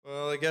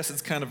guess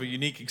it's kind of a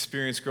unique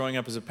experience growing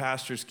up as a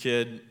pastor's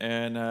kid.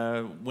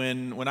 And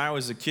when I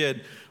was a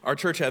kid, our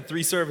church had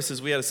 3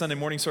 services. We had a Sunday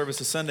morning service,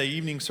 a Sunday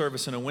evening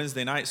service, and a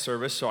Wednesday night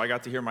service. So I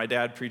got to hear my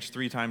dad preach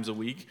 3 times a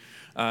week.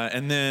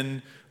 And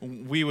then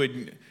we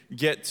would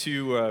get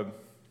to,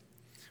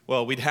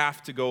 we'd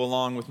have to go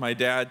along with my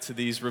dad to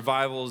these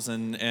revivals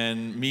and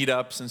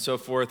meetups and so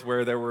forth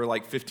where there were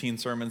like 15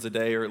 sermons a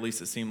day, or at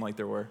least it seemed like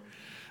there were.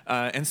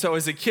 And so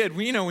as a kid,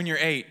 when you're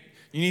 8,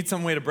 you need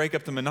some way to break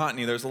up the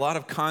monotony. There's a lot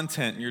of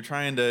content, and you're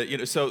trying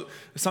to, so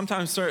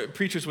sometimes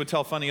preachers would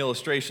tell funny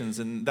illustrations,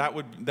 and that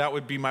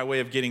would be my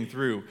way of getting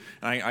through.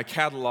 And I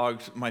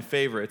cataloged my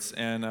favorites,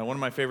 and one of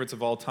my favorites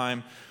of all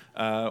time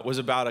was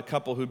about a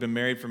couple who'd been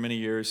married for many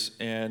years,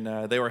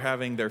 and they were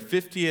having their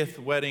 50th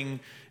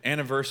wedding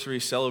anniversary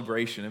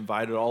celebration,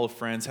 invited all the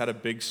friends, had a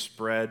big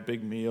spread,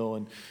 big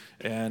meal,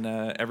 and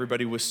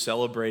everybody was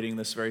celebrating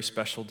this very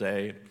special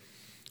day.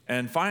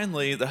 And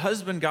finally, the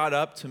husband got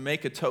up to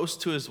make a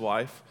toast to his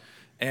wife,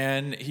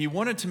 and he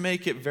wanted to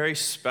make it very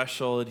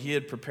special, and he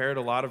had prepared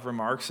a lot of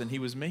remarks, and he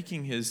was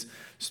making his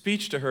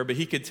speech to her, but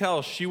he could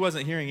tell she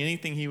wasn't hearing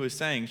anything he was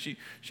saying. She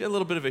had a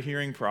little bit of a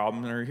hearing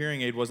problem, and her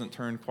hearing aid wasn't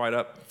turned quite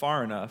up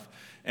far enough,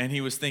 and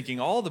he was thinking,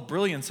 all the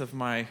brilliance of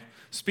my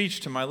speech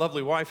to my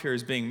lovely wife here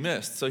is being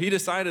missed. So he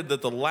decided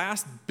that the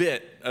last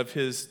bit of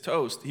his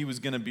toast, he was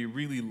going to be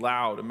really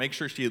loud and make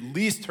sure she at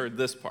least heard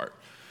this part.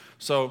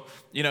 So,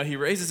 he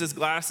raises his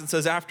glass and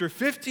says, "After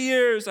 50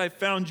 years, I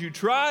found you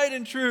tried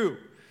and true."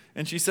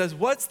 And she says,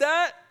 "What's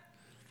that?"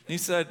 And he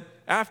said,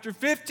 "After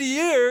 50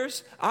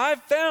 years,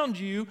 I've found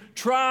you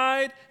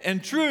tried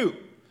and true."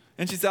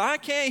 And she said, "I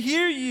can't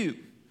hear you."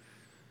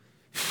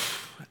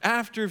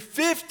 "After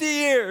 50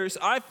 years,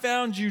 I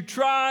found you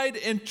tried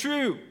and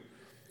true."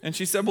 And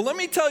she said, "Well, let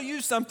me tell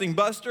you something,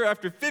 Buster.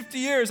 After 50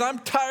 years, I'm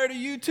tired of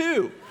you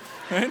too."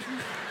 Right?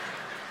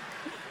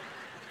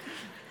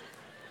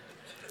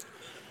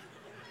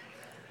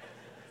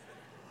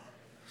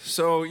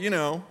 So,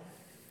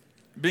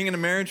 being in a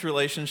marriage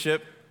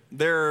relationship,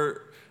 there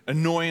are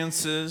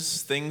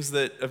annoyances, things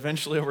that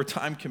eventually over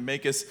time can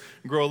make us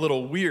grow a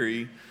little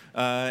weary.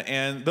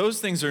 And those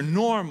things are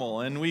normal,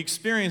 and we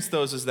experience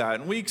those as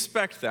that, and we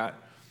expect that.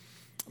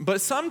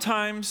 But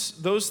sometimes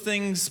those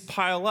things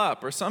pile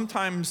up, or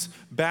sometimes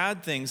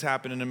bad things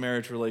happen in a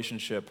marriage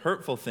relationship,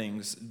 hurtful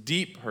things,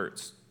 deep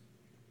hurts,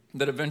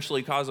 that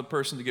eventually cause a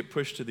person to get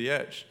pushed to the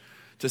edge,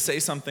 to say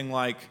something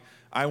like,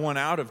 "I want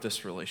out of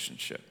this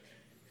relationship."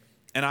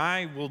 And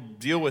I will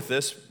deal with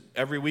this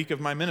every week of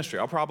my ministry.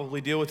 I'll probably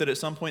deal with it at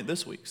some point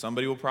this week.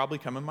 Somebody will probably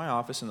come in my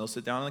office and they'll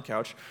sit down on the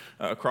couch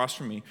across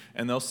from me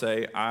and they'll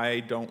say,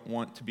 "I don't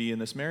want to be in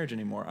this marriage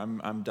anymore.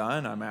 I'm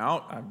done. I'm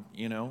out.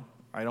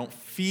 I don't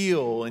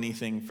feel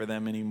anything for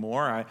them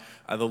anymore.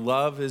 The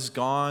love is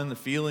gone, the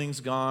feeling's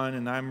gone,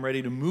 and I'm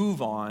ready to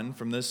move on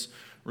from this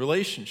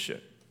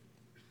relationship."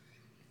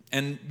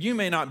 And you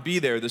may not be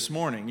there this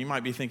morning. You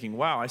might be thinking,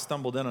 "Wow, I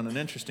stumbled in on an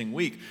interesting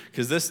week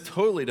because this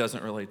totally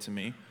doesn't relate to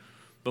me."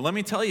 But let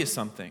me tell you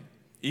something.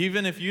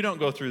 Even if you don't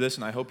go through this,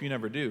 and I hope you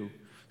never do,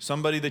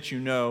 somebody that you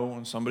know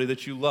and somebody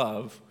that you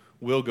love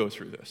will go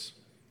through this.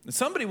 And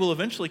somebody will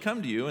eventually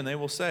come to you and they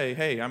will say,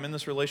 "Hey, I'm in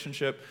this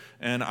relationship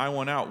and I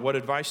want out. What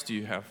advice do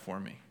you have for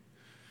me?"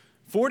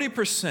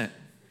 40%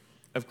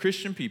 of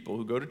Christian people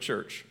who go to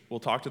church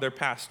will talk to their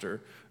pastor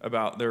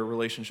about their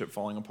relationship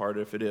falling apart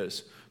if it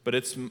is. But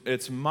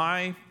it's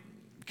my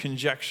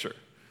conjecture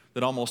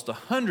that almost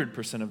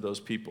 100% of those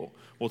people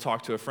will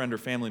talk to a friend or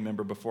family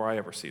member before I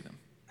ever see them.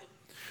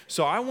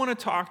 So I want to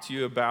talk to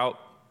you about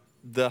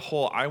the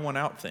whole "I want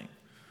out" thing.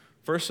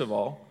 First of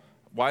all,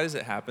 why does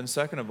it happen?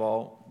 Second of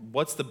all,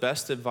 what's the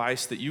best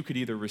advice that you could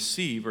either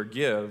receive or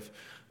give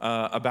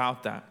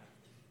about that?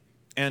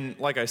 And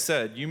like I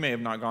said, you may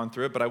have not gone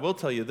through it, but I will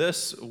tell you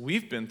this.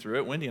 We've been through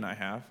it. Wendy and I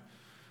have.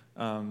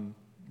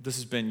 This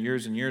has been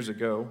years and years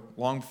ago,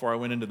 long before I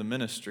went into the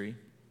ministry,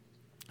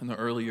 in the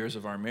early years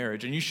of our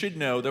marriage. And you should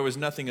know there was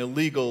nothing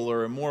illegal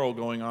or immoral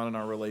going on in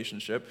our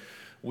relationship.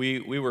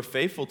 We were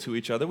faithful to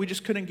each other. We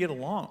just couldn't get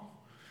along.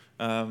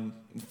 The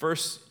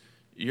first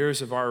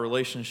years of our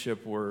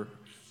relationship were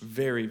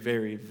very,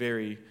 very,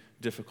 very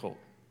difficult.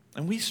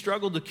 And we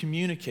struggled to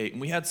communicate,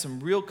 and we had some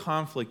real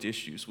conflict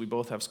issues. We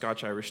both have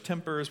Scotch-Irish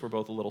tempers, we're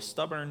both a little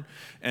stubborn,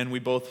 and we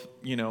both,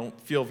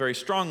 feel very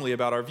strongly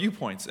about our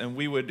viewpoints, and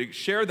we would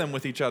share them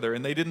with each other,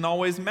 and they didn't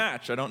always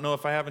match. I don't know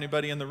if I have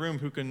anybody in the room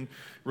who can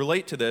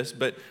relate to this,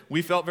 but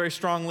we felt very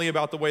strongly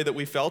about the way that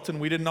we felt, and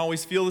we didn't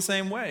always feel the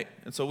same way.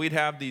 And so we'd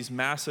have these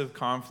massive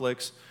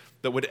conflicts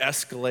that would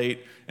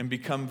escalate and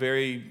become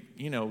very,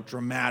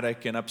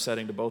 dramatic and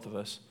upsetting to both of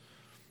us.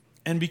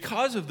 And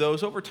because of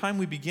those, over time,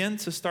 we begin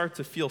to start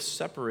to feel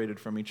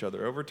separated from each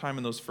other. Over time,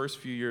 in those first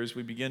few years,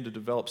 we begin to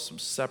develop some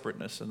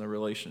separateness in the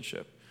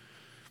relationship.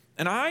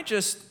 And I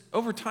just,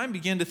 over time,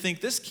 began to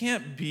think, this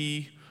can't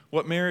be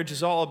what marriage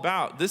is all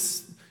about.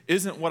 This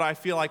isn't what I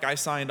feel like I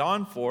signed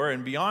on for,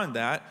 and beyond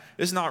that,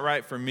 it's not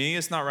right for me,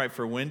 it's not right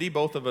for Wendy.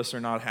 Both of us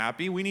are not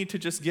happy. We need to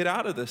just get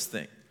out of this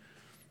thing.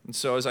 And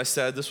so, as I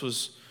said,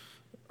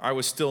 I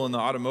was still in the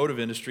automotive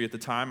industry at the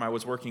time. I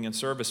was working in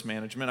service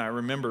management. I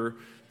remember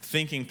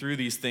thinking through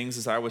these things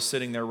as I was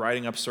sitting there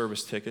writing up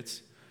service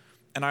tickets.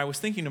 And I was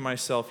thinking to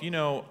myself,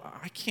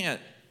 I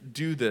can't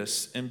do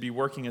this and be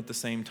working at the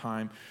same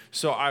time.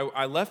 So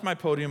I left my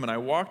podium and I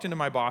walked into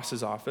my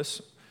boss's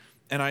office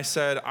and I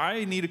said,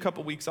 I need a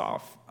couple weeks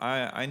off.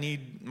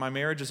 My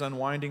marriage is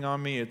unwinding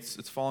on me.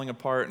 It's falling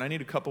apart, and I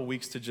need a couple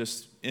weeks to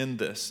just end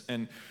this.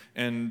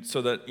 And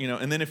so that,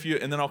 and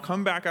then I'll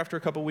come back after a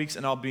couple weeks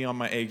and I'll be on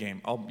my A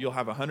game. You'll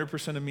have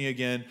 100% of me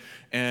again.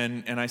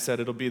 And I said,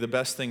 it'll be the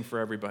best thing for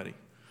everybody.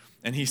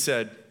 And he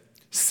said,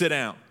 sit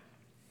down.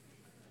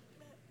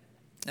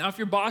 Now, if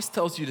your boss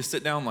tells you to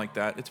sit down like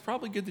that, it's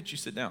probably good that you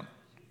sit down.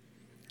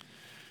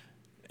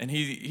 And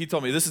he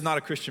told me, this is not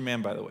a Christian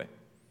man, by the way.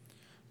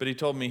 But he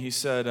told me, he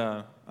said,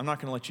 I'm not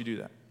going to let you do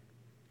that.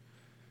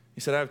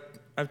 He said,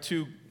 I have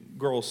two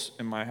girls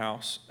in my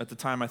house. At the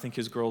time, I think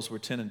his girls were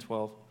 10 and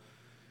 12.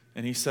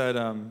 And he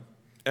said,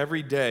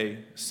 every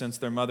day since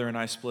their mother and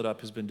I split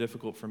up has been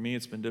difficult for me.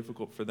 It's been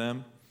difficult for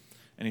them.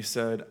 And he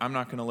said, I'm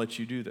not going to let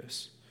you do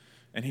this.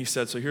 And he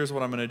said, so here's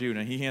what I'm going to do.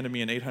 Now, he handed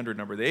me an 800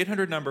 number. The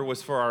 800 number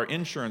was for our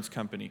insurance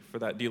company for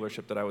that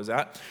dealership that I was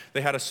at.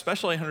 They had a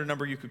special 800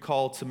 number you could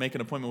call to make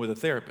an appointment with a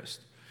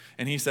therapist.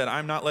 And he said,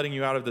 I'm not letting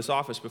you out of this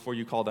office before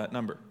you call that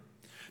number.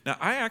 Now,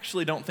 I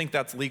actually don't think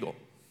that's legal.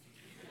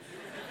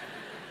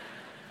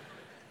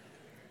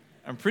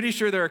 I'm pretty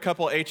sure there are a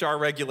couple HR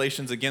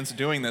regulations against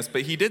doing this,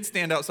 but he did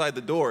stand outside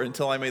the door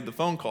until I made the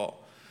phone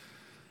call.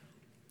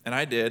 And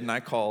I did, and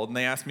I called, and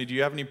they asked me, do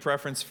you have any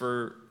preference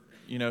for,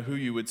 who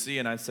you would see?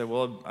 And I said,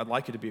 well, I'd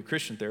like you to be a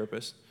Christian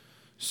therapist.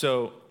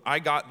 So I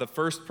got the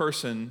first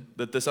person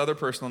that this other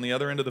person on the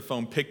other end of the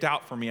phone picked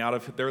out for me out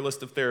of their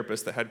list of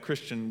therapists that had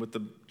Christian with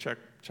the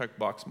check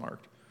box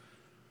marked.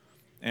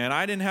 And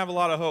I didn't have a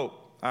lot of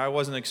hope. I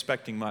wasn't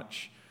expecting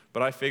much,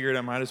 but I figured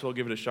I might as well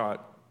give it a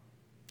shot.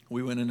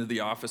 We went into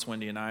the office,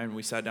 Wendy and I, and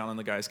we sat down on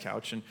the guy's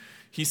couch, and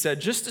he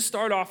said, just to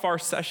start off our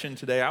session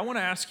today, I want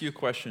to ask you a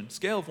question,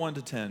 scale of 1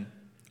 to 10,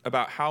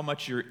 about how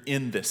much you're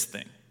in this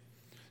thing.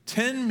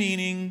 10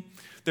 meaning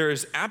there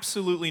is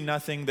absolutely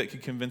nothing that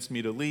could convince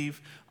me to leave.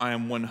 I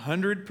am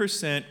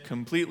 100%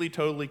 completely,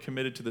 totally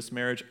committed to this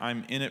marriage.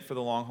 I'm in it for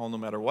the long haul no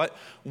matter what.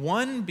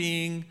 1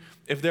 being,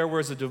 if there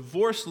was a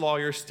divorce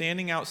lawyer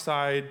standing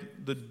outside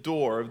the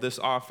door of this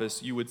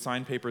office, you would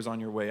sign papers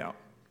on your way out.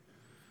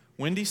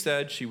 Wendy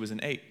said she was an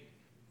 8.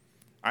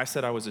 I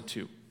said I was a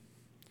 2.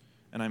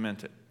 And I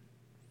meant it.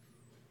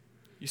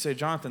 You say,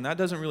 Jonathan, that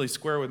doesn't really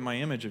square with my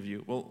image of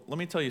you. Well, let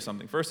me tell you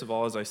something. First of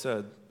all, as I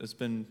said, it's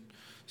been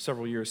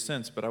several years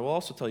since, but I will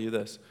also tell you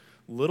this.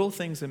 Little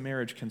things in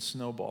marriage can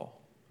snowball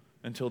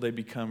until they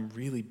become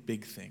really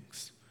big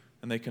things,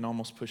 and they can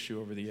almost push you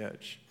over the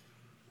edge.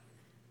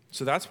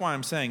 So that's why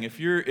I'm saying, if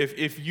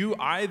you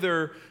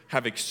either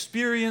have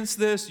experienced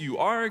this, you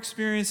are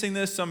experiencing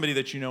this, somebody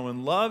that you know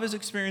and love is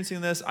experiencing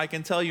this, I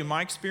can tell you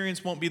my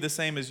experience won't be the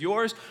same as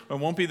yours, or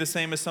won't be the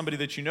same as somebody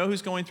that you know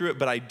who's going through it,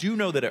 but I do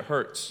know that it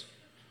hurts.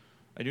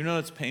 I do know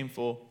it's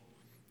painful,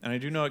 and I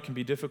do know it can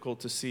be difficult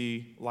to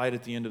see light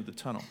at the end of the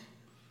tunnel.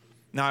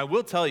 Now, I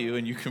will tell you,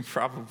 and you can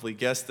probably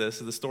guess this,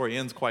 the story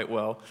ends quite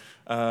well.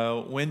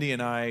 Wendy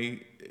and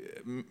I,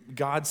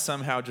 God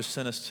somehow just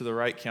sent us to the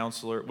right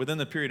counselor. Within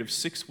the period of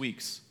 6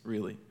 weeks,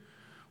 really,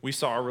 we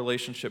saw our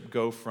relationship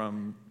go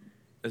from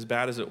as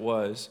bad as it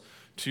was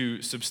to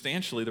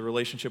substantially the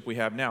relationship we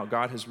have now.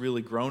 God has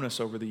really grown us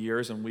over the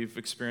years, and we've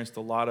experienced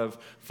a lot of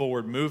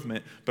forward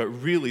movement, but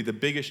really the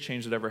biggest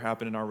change that ever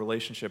happened in our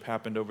relationship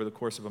happened over the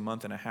course of a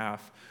month and a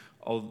half,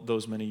 all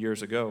those many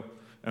years ago.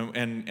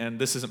 And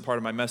this isn't part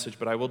of my message,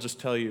 but I will just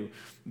tell you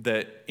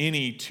that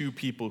any two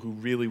people who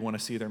really want to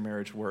see their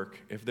marriage work,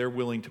 if they're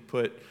willing to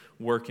put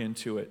work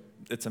into it,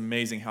 it's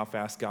amazing how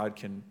fast God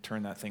can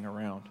turn that thing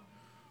around.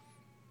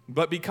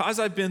 But because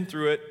I've been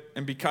through it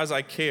and because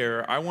I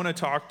care, I want to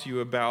talk to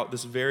you about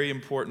this very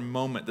important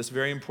moment, this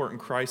very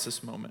important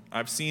crisis moment.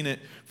 I've seen it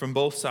from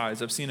both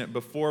sides. I've seen it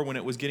before when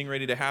it was getting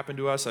ready to happen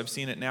to us. I've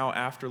seen it now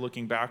after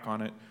looking back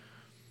on it.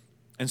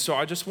 And so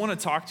I just want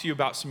to talk to you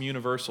about some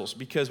universals,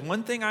 because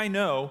one thing I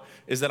know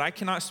is that I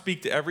cannot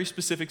speak to every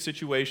specific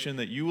situation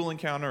that you will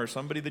encounter or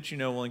somebody that you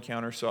know will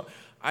encounter. So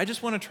I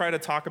just want to try to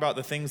talk about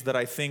the things that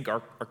I think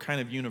are kind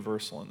of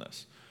universal in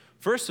this.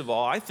 First of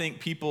all, I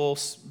think people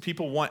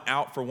want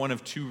out for one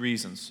of 2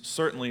 reasons.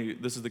 Certainly,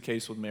 this is the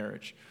case with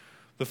marriage.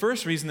 The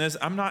first reason is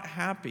I'm not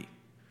happy.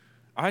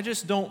 I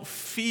just don't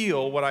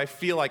feel what I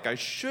feel like I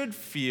should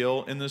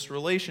feel in this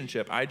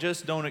relationship. I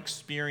just don't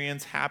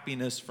experience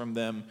happiness from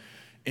them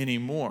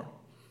anymore.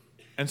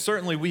 And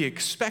certainly we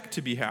expect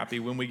to be happy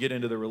when we get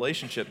into the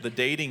relationship. The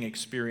dating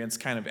experience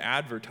kind of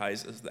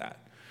advertises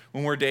that.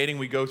 When we're dating,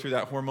 we go through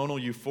that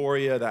hormonal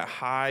euphoria, that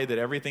high that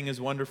everything is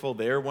wonderful,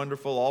 they're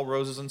wonderful, all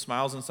roses and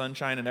smiles and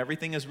sunshine, and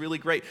everything is really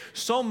great.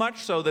 So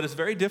much so that it's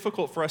very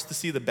difficult for us to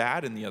see the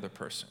bad in the other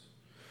person.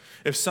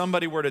 If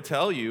somebody were to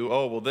tell you,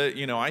 oh,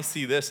 well, I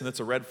see this and it's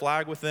a red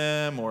flag with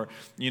them, or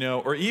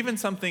even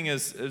something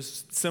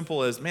as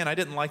simple as, man, I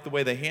didn't like the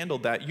way they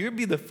handled that, you'd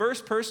be the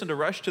first person to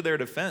rush to their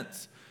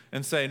defense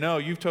and say, no,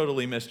 you've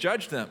totally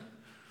misjudged them.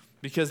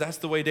 because that's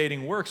the way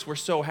dating works. We're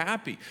so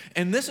happy.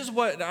 And this is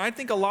what I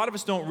think a lot of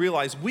us don't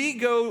realize.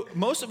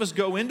 Most of us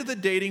go into the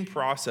dating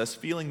process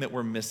feeling that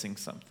we're missing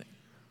something.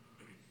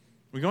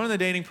 We go into the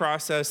dating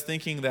process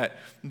thinking that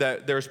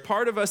there's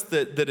part of us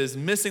that is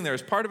missing,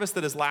 there's part of us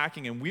that is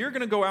lacking, and we're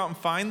going to go out and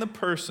find the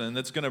person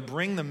that's going to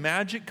bring the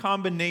magic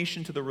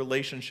combination to the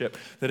relationship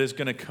that is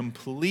going to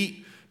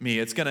complete me.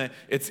 It's going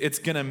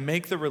to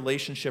make the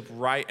relationship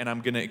right, and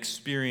I'm going to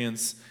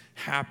experience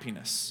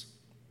happiness.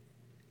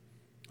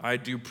 I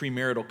do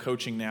premarital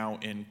coaching now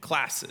in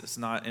classes,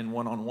 not in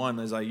one-on-one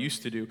as I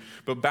used to do.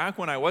 But back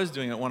when I was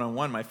doing it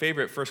one-on-one, my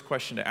favorite first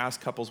question to ask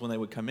couples when they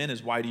would come in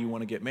is, why do you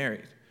want to get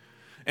married?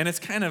 And it's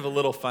kind of a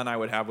little fun I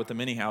would have with them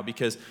anyhow,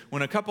 because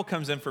when a couple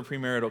comes in for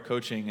premarital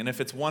coaching, and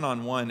if it's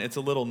one-on-one, it's a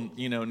little,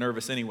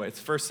 nervous anyway. It's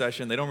first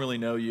session. They don't really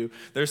know you.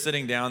 They're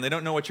sitting down. They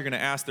don't know what you're going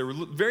to ask. They're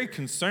very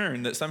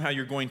concerned that somehow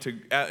you're going to,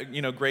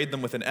 grade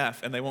them with an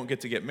F, and they won't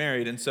get to get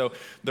married. And so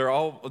they're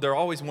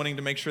always wanting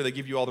to make sure they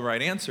give you all the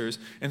right answers.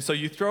 And so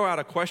you throw out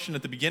a question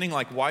at the beginning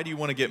like, why do you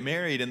want to get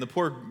married? And the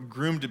poor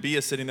groom-to-be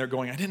is sitting there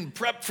going, I didn't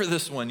prep for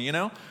this one,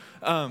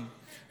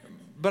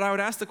 But I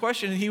would ask the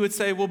question, and he would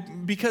say, well,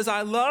 because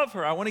I love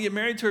her. I want to get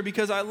married to her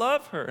because I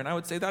love her. And I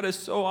would say, that is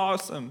so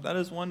awesome. That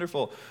is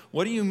wonderful.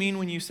 What do you mean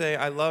when you say,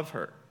 I love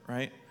her,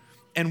 right?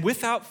 And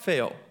without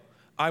fail,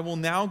 I will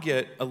now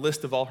get a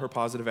list of all her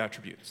positive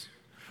attributes.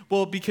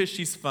 Well, because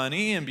she's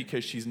funny, and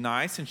because she's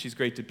nice, and she's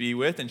great to be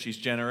with, and she's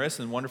generous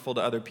and wonderful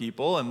to other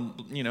people, and,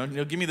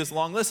 he'll give me this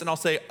long list, and I'll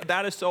say,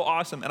 that is so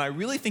awesome. And I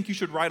really think you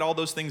should write all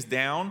those things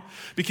down,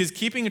 because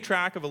keeping a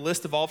track of a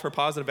list of all of her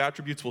positive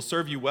attributes will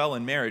serve you well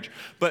in marriage.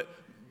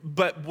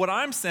 But what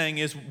I'm saying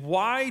is,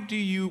 what do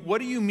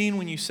you mean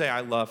when you say I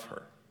love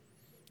her?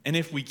 And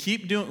if we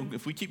keep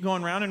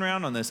going round and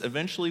round on this,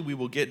 eventually we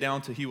will get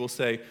down to, he will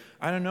say,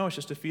 I don't know, it's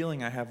just a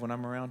feeling I have when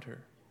I'm around her.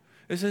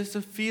 It's just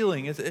a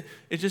feeling.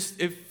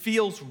 It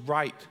feels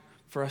right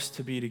for us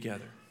to be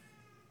together.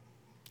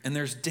 And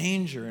there's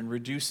danger in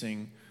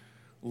reducing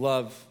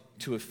love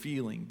to a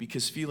feeling,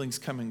 because feelings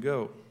come and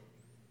go.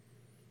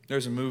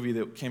 There's a movie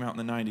that came out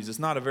in the 90s. It's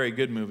not a very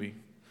good movie.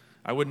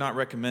 I would not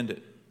recommend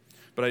it.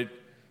 But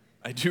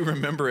I do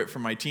remember it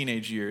from my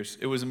teenage years.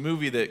 It was a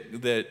movie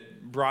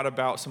that brought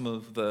about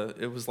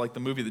it was like the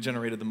movie that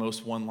generated the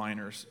most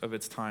one-liners of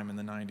its time in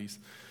the 90s.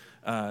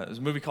 It was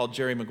a movie called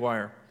Jerry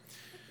Maguire.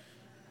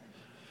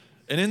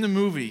 And in the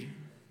movie,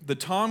 the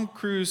Tom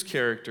Cruise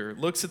character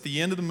looks at the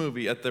end of the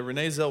movie at the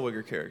Renee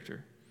Zellweger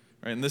character,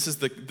 right? And this is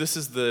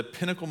the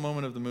pinnacle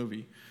moment of the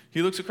movie.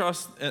 He looks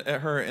across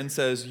at her and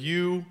says,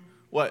 "You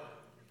what?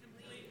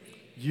 Complete me.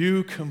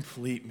 You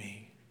complete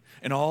me."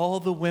 And all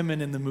the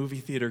women in the movie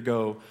theater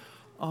go,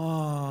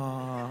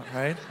 "Aw,"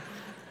 right?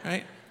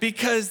 Right?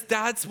 Because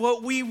that's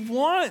what we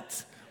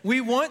want. We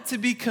want to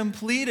be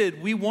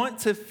completed. We want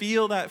to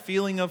feel that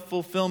feeling of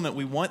fulfillment.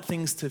 We want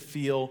things to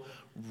feel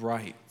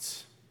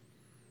right.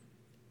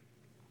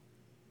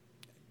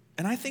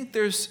 And I think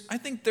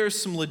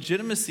there's some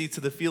legitimacy to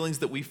the feelings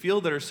that we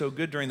feel that are so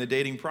good during the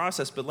dating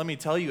process. But let me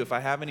tell you, if I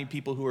have any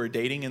people who are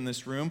dating in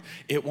this room,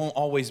 it won't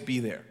always be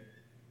there.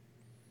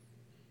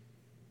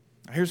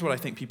 Here's what I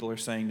think people are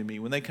saying to me.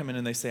 When they come in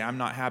and they say, I'm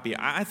not happy,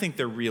 I think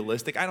they're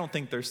realistic. I don't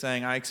think they're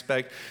saying, I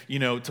expect,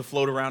 to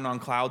float around on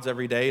clouds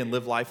every day and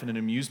live life in an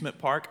amusement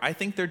park. I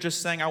think they're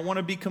just saying, I want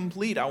to be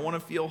complete. I want to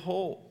feel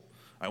whole.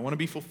 I want to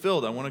be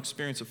fulfilled. I want to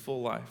experience a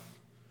full life.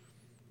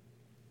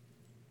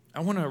 I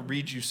want to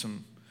read you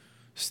some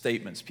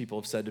statements people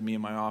have said to me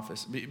in my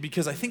office,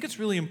 because I think it's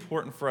really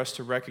important for us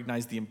to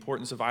recognize the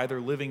importance of either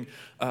living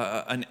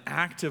an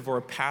active or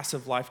a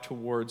passive life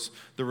towards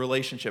the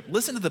relationship.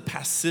 Listen to the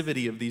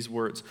passivity of these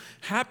words.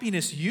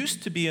 Happiness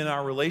used to be in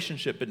our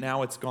relationship, but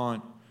now it's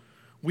gone.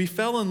 We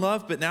fell in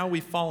love, but now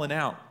we've fallen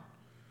out.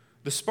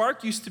 The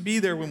spark used to be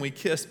there when we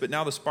kissed, but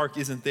now the spark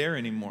isn't there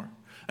anymore.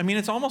 I mean,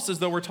 it's almost as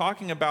though we're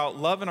talking about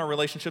love in our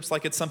relationships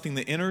like it's something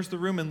that enters the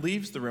room and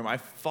leaves the room. I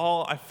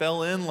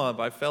fell in love.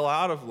 I fell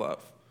out of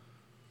love.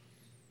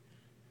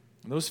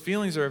 Those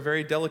feelings are a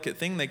very delicate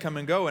thing. They come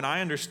and go, and I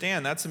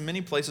understand. That's in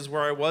many places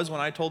where I was when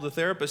I told the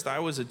therapist I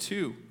was a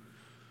 2.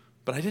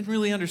 But I didn't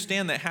really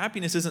understand that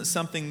happiness isn't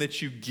something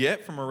that you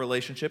get from a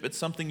relationship. It's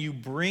something you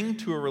bring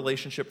to a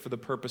relationship for the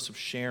purpose of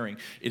sharing.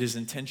 It is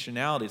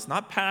intentionality. It's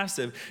not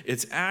passive.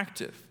 It's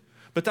active.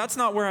 But that's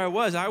not where I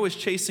was. I was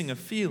chasing a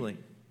feeling.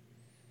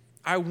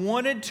 I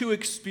wanted to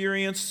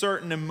experience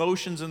certain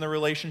emotions in the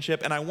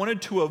relationship, and I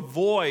wanted to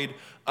avoid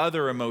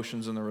other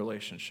emotions in the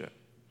relationship.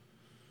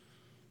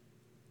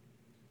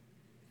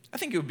 I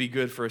think it would be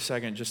good for a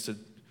second just to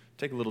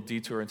take a little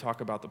detour and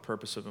talk about the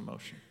purpose of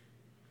emotion.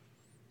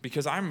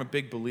 Because I'm a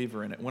big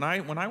believer in it. When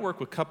I work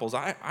with couples,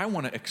 I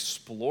want to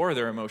explore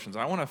their emotions.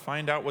 I want to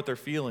find out what they're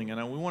feeling,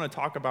 and we want to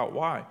talk about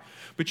why.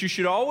 But you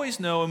should always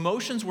know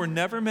emotions were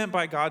never meant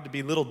by God to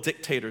be little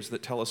dictators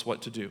that tell us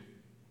what to do.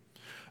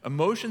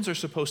 Emotions are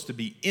supposed to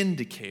be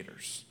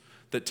indicators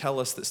that tell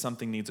us that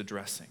something needs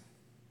addressing.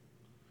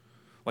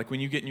 Like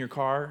when you get in your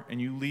car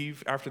and you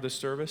leave after the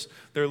service,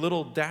 there are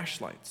little dash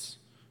lights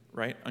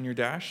right, on your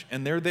dash,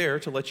 and they're there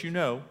to let you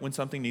know when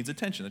something needs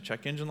attention. The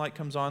check engine light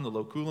comes on, the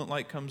low coolant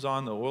light comes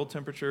on, the oil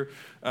temperature,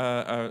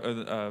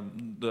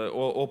 the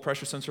oil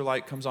pressure sensor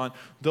light comes on.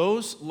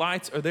 Those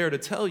lights are there to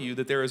tell you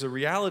that there is a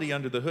reality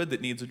under the hood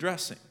that needs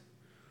addressing.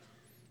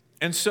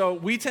 And so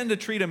we tend to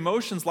treat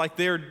emotions like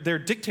they're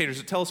dictators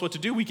that tell us what to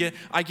do.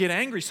 I get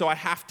angry, so I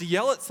have to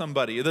yell at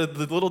somebody. The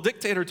little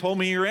dictator told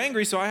me you're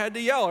angry, so I had to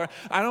yell. Or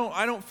I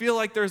don't feel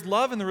like there's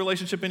love in the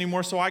relationship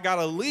anymore, so I got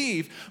to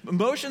leave.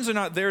 Emotions are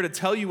not there to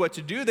tell you what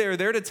to do. They're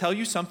there to tell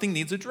you something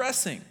needs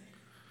addressing.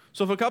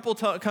 So if a couple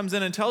comes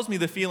in and tells me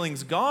the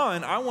feeling's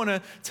gone, I want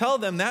to tell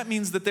them that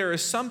means that there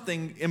is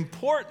something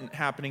important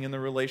happening in the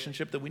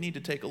relationship that we need to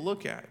take a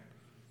look at.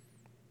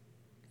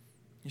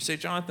 You say,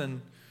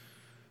 Jonathan,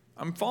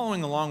 I'm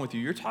following along with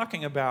you. You're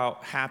talking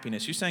about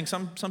happiness. You're saying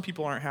some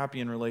people aren't happy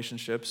in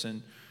relationships,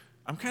 and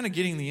I'm kind of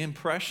getting the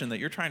impression that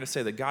you're trying to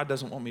say that God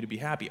doesn't want me to be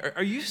happy.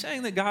 Are you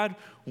saying that God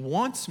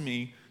wants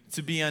me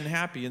to be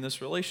unhappy in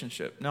this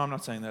relationship? No, I'm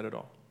not saying that at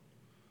all.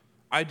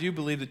 I do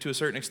believe that to a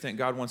certain extent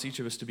God wants each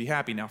of us to be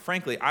happy. Now,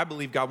 frankly, I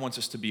believe God wants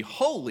us to be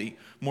holy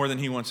more than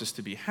he wants us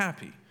to be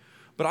happy.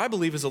 But I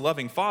believe as a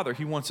loving father,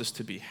 he wants us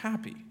to be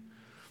happy.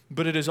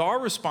 But it is our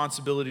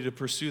responsibility to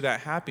pursue that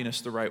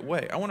happiness the right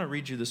way. I want to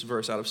read you this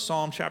verse out of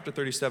Psalm chapter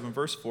 37,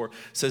 verse 4. It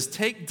says,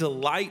 "Take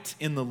delight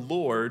in the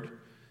Lord,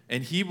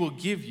 and he will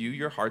give you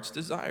your heart's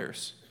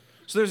desires."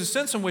 So there's a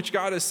sense in which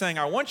God is saying,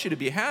 I want you to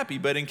be happy,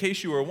 but in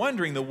case you were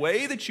wondering, the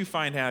way that you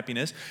find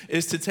happiness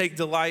is to take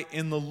delight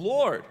in the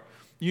Lord.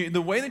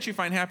 The way that you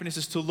find happiness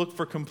is to look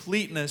for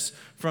completeness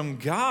from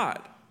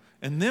God.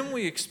 And then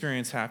we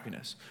experience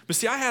happiness. But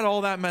see, I had all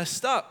that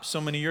messed up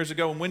so many years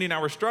ago when Wendy and I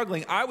were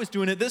struggling. I was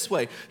doing it this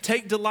way.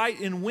 Take delight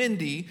in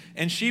Wendy,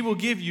 and she will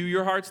give you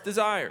your heart's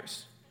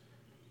desires.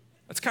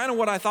 That's kind of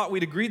what I thought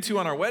we'd agreed to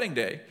on our wedding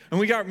day. And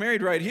we got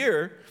married right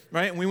here,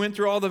 right? And we went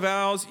through all the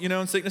vows,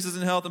 and sicknesses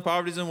and health and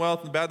poverty and wealth,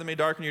 and the bad that may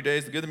darken your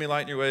days, the good that may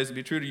lighten your ways, and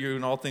be true to you,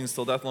 and all things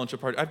till death alone shall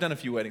part. I've done a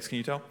few weddings, can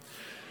you tell?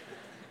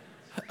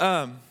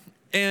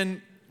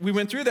 And we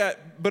went through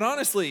that, but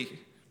honestly,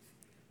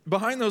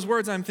 behind those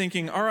words, I'm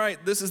thinking, all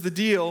right, this is the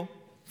deal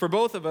for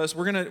both of us.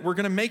 We're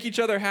gonna make each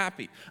other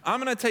happy. I'm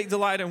gonna take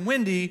delight in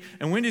Wendy,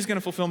 and Wendy's gonna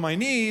fulfill my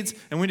needs,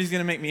 and Wendy's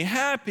gonna make me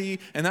happy,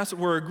 and that's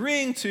what we're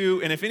agreeing to.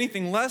 And if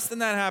anything less than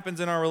that happens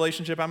in our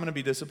relationship, I'm gonna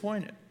be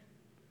disappointed.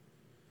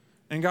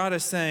 And God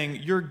is saying,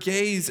 your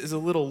gaze is a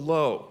little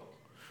low.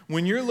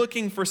 When you're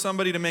looking for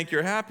somebody to make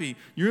you happy,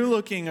 you're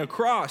looking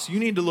across. You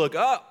need to look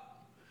up.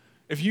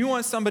 If you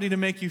want somebody to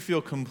make you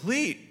feel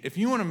complete, if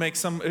you want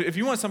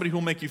somebody who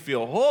will make you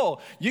feel whole,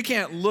 you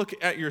can't look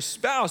at your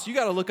spouse. You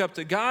got to look up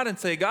to God and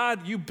say,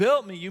 God, you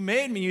built me, you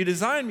made me, you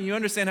designed me, you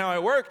understand how I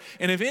work.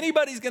 And if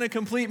anybody's going to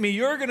complete me,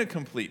 you're going to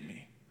complete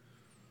me.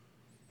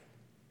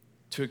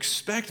 To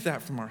expect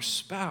that from our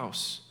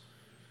spouse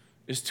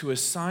is to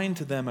assign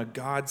to them a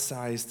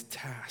God-sized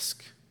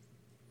task.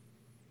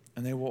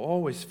 And they will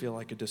always feel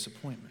like a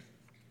disappointment.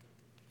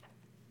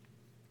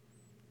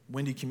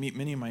 Wendy can meet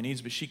many of my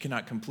needs, but she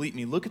cannot complete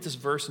me. Look at this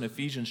verse in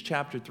Ephesians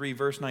chapter 3,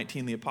 verse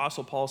 19. The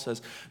Apostle Paul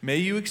says, may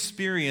you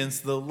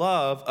experience the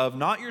love of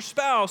not your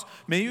spouse,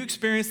 may you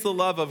experience the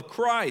love of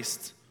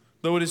Christ,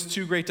 though it is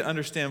too great to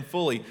understand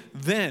fully.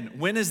 Then,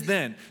 when is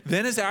then?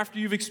 Then is after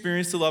you've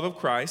experienced the love of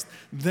Christ,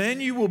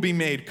 then you will be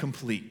made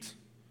complete.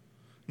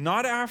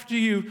 Not after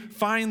you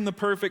find the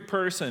perfect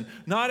person.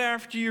 Not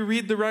after you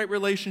read the right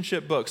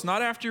relationship books.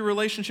 Not after your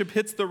relationship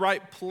hits the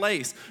right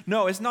place.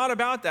 No, it's not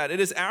about that.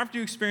 It is after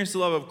you experience the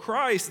love of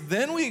Christ,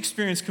 then we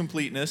experience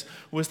completeness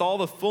with all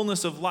the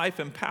fullness of life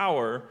and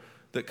power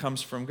that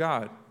comes from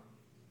God.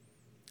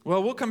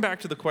 Well, we'll come back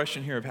to the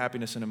question here of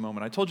happiness in a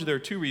moment. I told you there are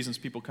two reasons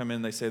people come in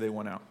and they say they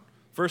want out.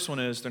 First one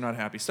is they're not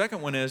happy.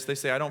 Second one is they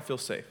say, I don't feel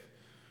safe.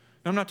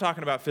 Now, I'm not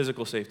talking about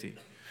physical safety.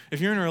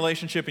 If you're in a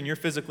relationship and you're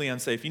physically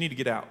unsafe, you need to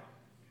get out.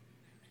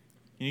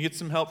 You get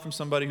some help from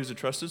somebody who's a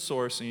trusted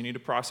source, and you need to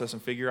process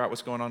and figure out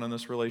what's going on in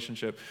this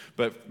relationship,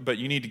 but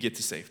you need to get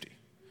to safety.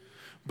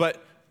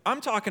 But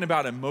I'm talking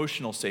about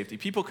emotional safety.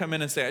 People come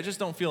in and say, I just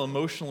don't feel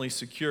emotionally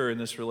secure in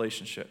this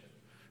relationship,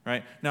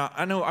 right? Now,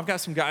 I know I've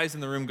got some guys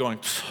in the room going,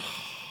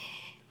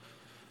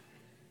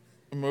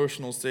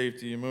 emotional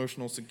safety,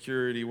 emotional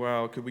security,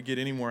 wow, could we get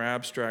any more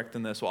abstract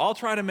than this? Well, I'll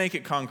try to make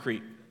it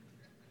concrete.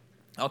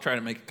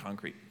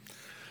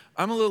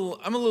 I'm a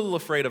little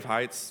afraid of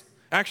heights.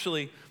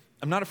 Actually,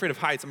 I'm not afraid of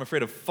heights. I'm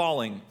afraid of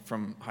falling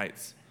from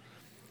heights.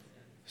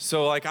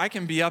 So, I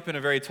can be up in a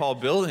very tall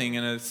building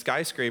in a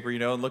skyscraper,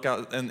 and look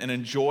out and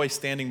enjoy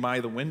standing by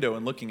the window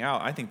and looking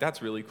out. I think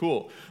that's really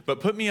cool.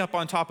 But put me up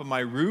on top of my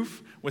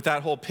roof with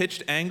that whole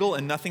pitched angle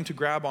and nothing to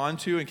grab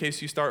onto in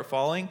case you start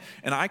falling,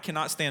 and I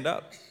cannot stand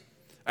up.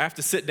 I have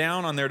to sit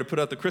down on there to put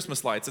out the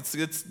Christmas lights.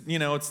 It's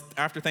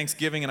after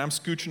Thanksgiving, and I'm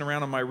scooching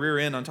around on my rear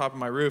end on top of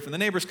my roof, and the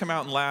neighbors come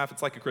out and laugh.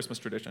 It's like a Christmas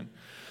tradition.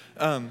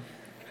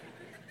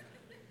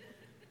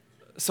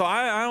 So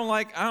I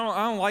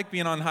don't like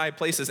being on high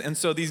places. And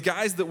so these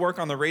guys that work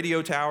on the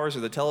radio towers or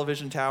the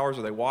television towers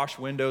or they wash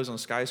windows on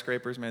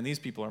skyscrapers, man, these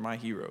people are my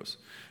heroes.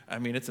 I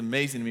mean, it's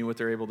amazing to me what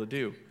they're able to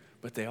do.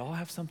 But they all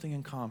have something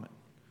in common.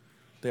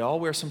 They all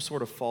wear some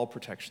sort of fall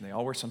protection. They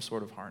all wear some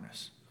sort of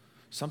harness.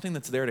 Something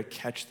that's there to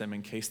catch them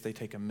in case they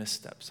take a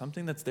misstep.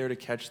 Something that's there to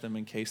catch them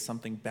in case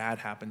something bad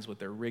happens with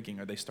their rigging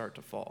or they start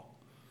to fall.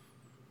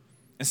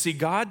 And see,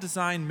 God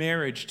designed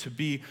marriage to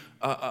be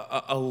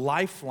a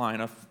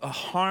lifeline, a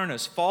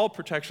harness, fall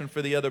protection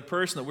for the other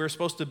person, that we're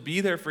supposed to be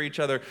there for each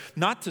other,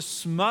 not to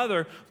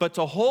smother, but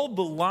to hold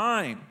the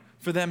line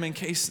for them in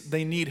case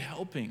they need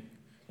helping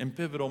in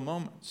pivotal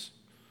moments.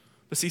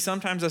 But see,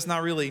 sometimes that's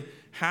not really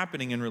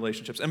happening in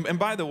relationships. And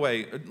by the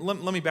way, let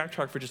me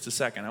backtrack for just a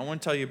second. I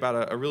want to tell you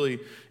about a really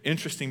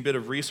interesting bit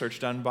of research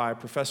done by a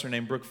professor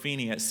named Brooke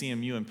Feeney at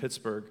CMU in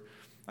Pittsburgh.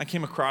 I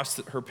came across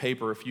her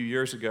paper a few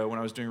years ago when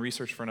I was doing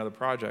research for another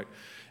project.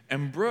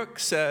 And Brooke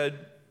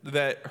said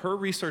that her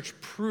research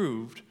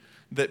proved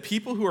that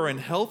people who are in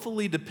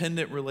healthily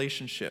dependent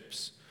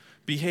relationships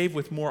behave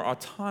with more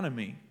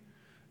autonomy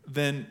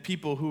than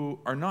people who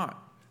are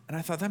not. And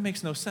I thought, that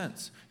makes no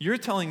sense. You're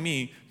telling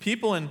me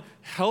people in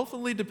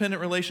healthily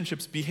dependent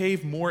relationships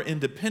behave more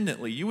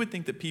independently. You would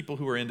think that people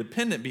who are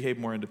independent behave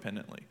more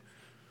independently.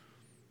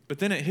 But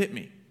then it hit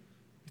me.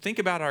 Think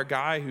about our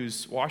guy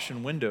who's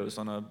washing windows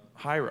on a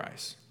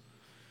high-rise.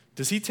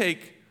 Does he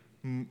take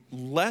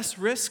less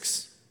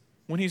risks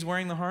when he's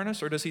wearing the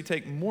harness, or does he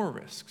take more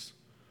risks?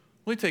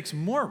 Well, he takes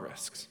more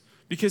risks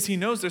because he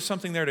knows there's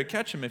something there to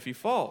catch him if he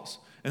falls.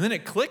 And then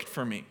it clicked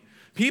for me.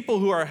 People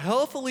who are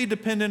healthily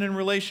dependent in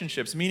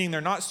relationships, meaning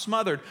they're not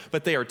smothered,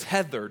 but they are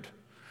tethered.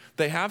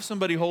 They have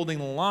somebody holding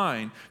the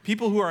line.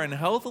 People who are in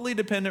healthily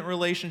dependent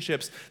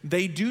relationships,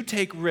 they do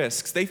take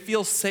risks. They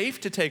feel safe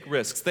to take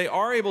risks. They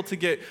are able to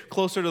get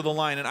closer to the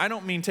line. And I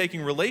don't mean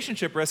taking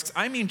relationship risks.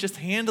 I mean just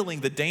handling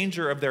the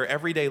danger of their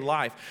everyday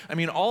life. I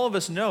mean, all of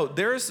us know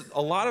there's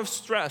a lot of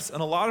stress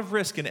and a lot of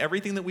risk in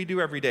everything that we do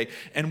every day.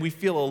 And we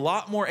feel a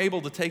lot more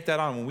able to take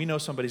that on when we know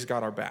somebody's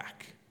got our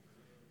back.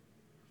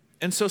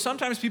 And so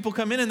sometimes people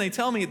come in and they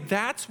tell me,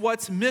 that's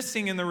what's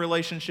missing in the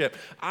relationship.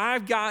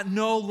 I've got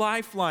no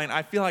lifeline.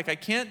 I feel like I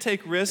can't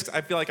take risks.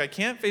 I feel like I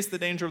can't face the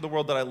danger of the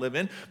world that I live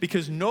in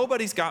because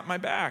nobody's got my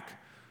back.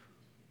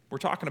 We're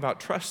talking about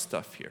trust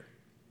stuff here.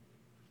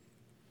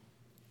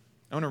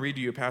 I want to read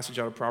to you a passage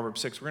out of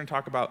Proverbs 6. We're going to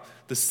talk about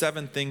the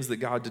 7 things that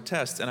God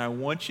detests. And I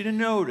want you to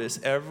notice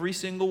every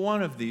single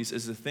one of these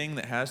is a thing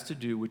that has to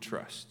do with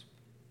trust.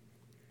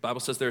 The Bible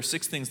says there are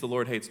 6 things the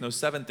Lord hates, no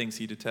 7 things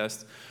he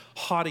detests.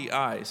 Haughty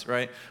eyes,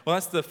 right? Well,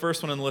 that's the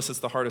first one on the list. It's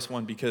the hardest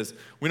one because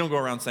we don't go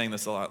around saying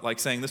this a lot. Like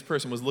saying this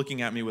person was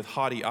looking at me with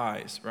haughty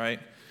eyes,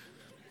 right?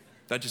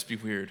 That'd just be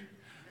weird.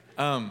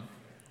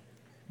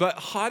 But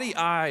haughty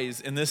eyes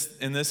in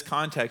this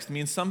context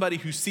means somebody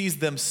who sees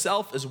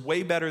themselves as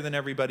way better than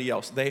everybody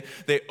else. They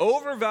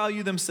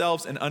overvalue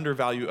themselves and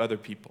undervalue other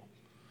people.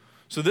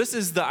 So this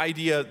is the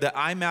idea that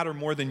I matter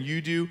more than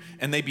you do,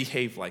 and they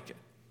behave like it.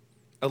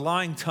 A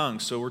lying tongue,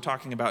 so we're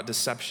talking about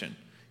deception.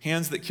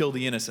 Hands that kill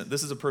the innocent.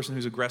 This is a person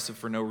who's aggressive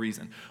for no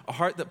reason. A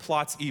heart that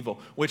plots evil,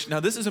 which, now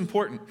this is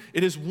important.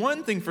 It is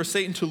one thing for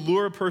Satan to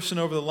lure a person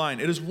over the line.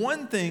 It is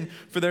one thing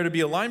for there to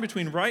be a line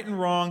between right and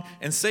wrong,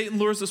 and Satan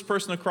lures this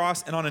person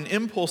across, and on an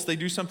impulse they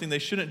do something they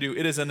shouldn't do.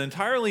 It is an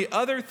entirely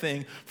other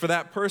thing for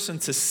that person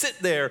to sit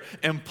there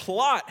and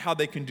plot how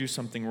they can do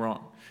something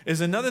wrong. It is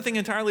another thing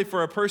entirely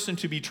for a person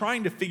to be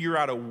trying to figure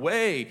out a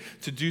way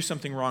to do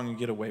something wrong and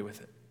get away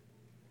with it.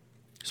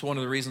 So one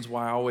of the reasons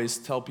why I always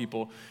tell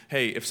people,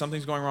 hey, if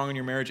something's going wrong in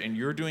your marriage and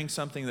you're doing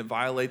something that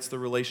violates the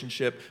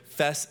relationship,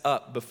 fess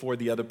up before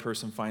the other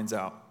person finds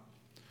out.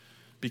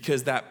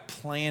 Because that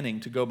planning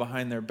to go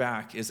behind their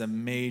back is a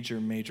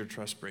major, major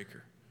trust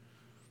breaker.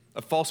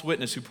 A false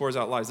witness who pours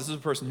out lies. This is a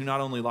person who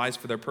not only lies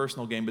for their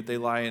personal gain, but they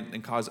lie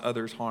and cause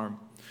others harm.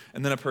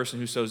 And then a person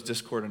who sows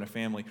discord in a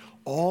family.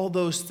 All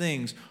those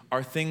things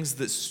are things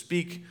that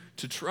speak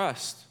to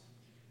trust.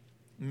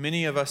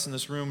 Many of us in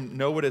this room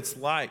know what it's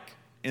like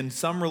in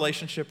some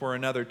relationship or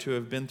another to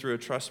have been through a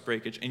trust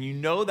breakage. And you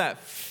know that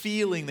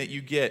feeling that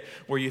you get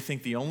where you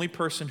think the only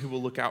person who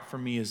will look out for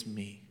me is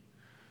me.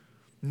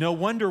 No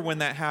wonder when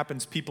that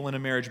happens, people in a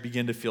marriage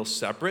begin to feel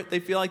separate.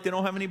 They feel like they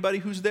don't have anybody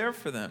who's there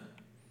for them.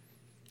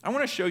 I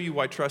want to show you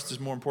why trust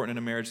is more important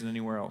in a marriage than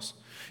anywhere else.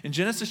 In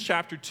Genesis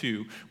chapter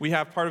 2, we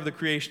have part of the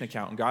creation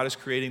account. And God is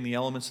creating the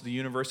elements of the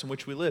universe in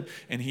which we live.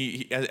 And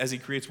as he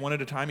creates one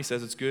at a time, he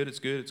says, it's good, it's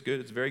good, it's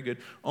good, it's very good.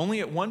 Only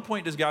at one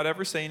point does God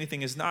ever say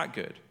anything is not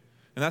good.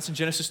 And that's in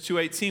Genesis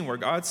 2:18, where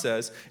God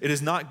says, it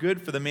is not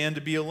good for the man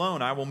to be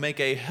alone. I will make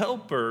a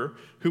helper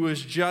who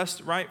is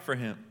just right for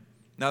him.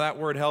 Now that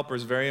word helper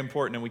is very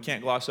important, and we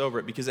can't gloss over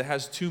it because it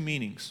has 2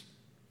 meanings.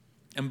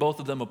 And both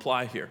of them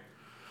apply here.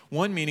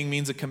 One meaning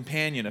means a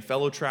companion, a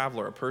fellow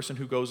traveler, a person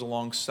who goes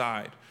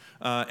alongside.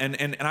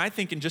 And I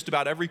think in just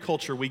about every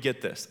culture we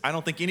get this. I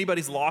don't think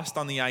anybody's lost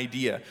on the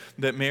idea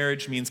that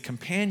marriage means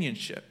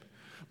companionship.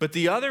 But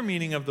the other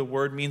meaning of the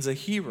word means a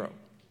hero.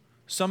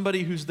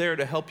 Somebody who's there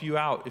to help you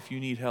out if you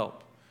need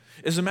help.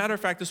 As a matter of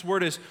fact, this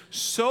word is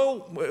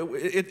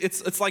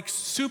it's like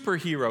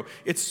superhero.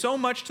 It's so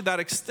much to that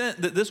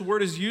extent that this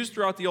word is used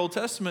throughout the Old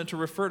Testament to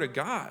refer to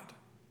God.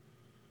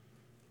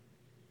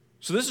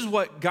 So this is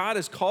what God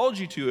has called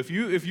you to. If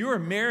you are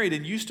married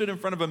and you stood in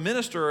front of a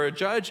minister or a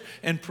judge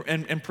and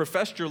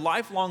professed your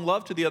lifelong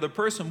love to the other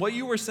person, what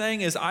you were saying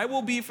is, I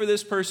will be for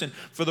this person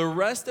for the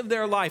rest of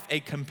their life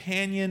a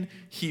companion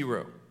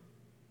hero.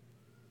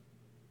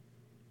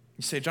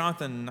 You say,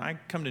 Jonathan, I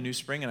come to New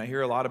Spring and I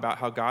hear a lot about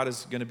how God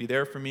is going to be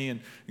there for me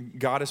and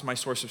God is my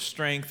source of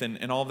strength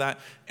and all of that.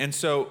 And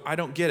so I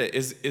don't get it.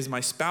 Is my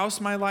spouse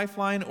my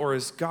lifeline or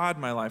is God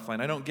my lifeline?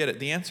 I don't get it.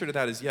 The answer to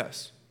that is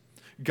yes.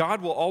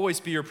 God will always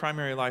be your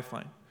primary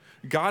lifeline.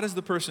 God is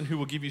the person who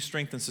will give you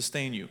strength and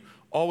sustain you.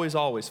 Always,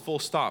 always, full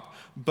stop.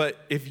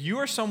 But if you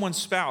are someone's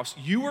spouse,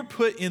 you were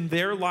put in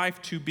their life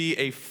to be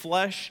a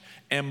flesh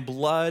and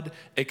blood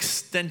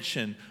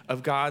extension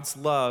of God's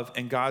love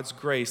and God's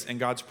grace and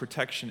God's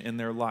protection in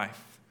their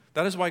life.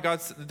 That's why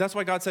God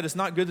said it's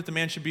not good that the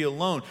man should be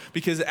alone,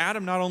 because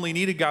Adam not only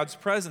needed God's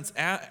presence,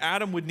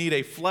 Adam would need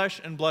a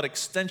flesh and blood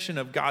extension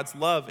of God's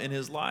love in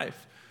his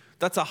life.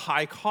 That's a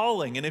high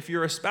calling. And if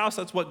you're a spouse,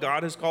 that's what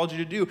God has called you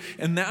to do.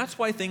 And that's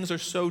why things are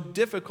so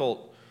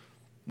difficult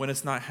when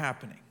it's not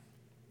happening.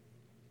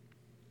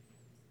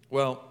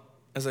 Well,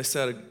 as I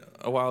said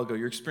a while ago,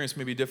 your experience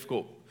may be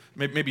difficult,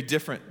 may be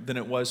different than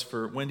it was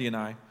for Wendy and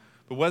I.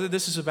 But whether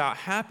this is about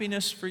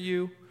happiness for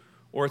you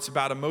or it's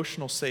about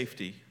emotional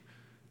safety,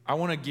 I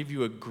want to give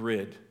you a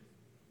grid.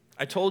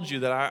 I told you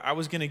that I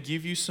was going to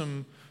give you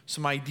some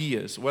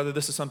ideas, whether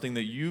this is something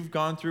that you've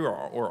gone through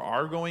or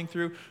are going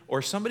through,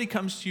 or somebody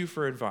comes to you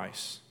for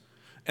advice.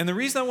 And the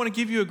reason I want to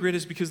give you a grid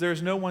is because there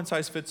is no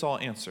one-size-fits-all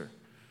answer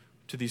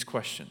to these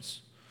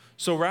questions.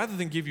 So rather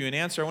than give you an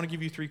answer, I want to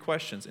give you 3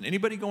 questions. And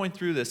anybody going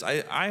through this,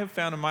 I have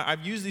found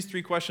I've used these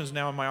 3 questions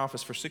now in my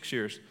office for 6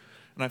 years,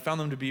 and I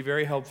found them to be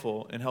very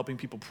helpful in helping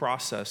people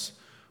process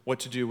what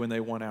to do when they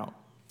want out.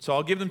 So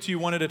I'll give them to you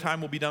one at a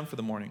time. We'll be done for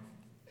the morning.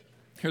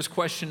 Here's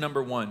question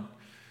number 1.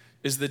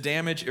 Is the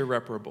damage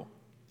irreparable?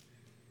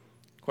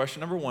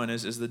 Question number 1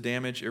 is the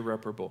damage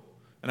irreparable?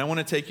 And I want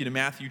to take you to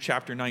Matthew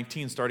chapter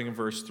 19, starting in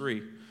verse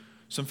 3.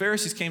 Some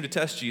Pharisees came to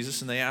test Jesus,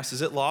 and they asked,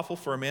 is it lawful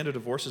for a man to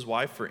divorce his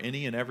wife for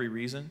any and every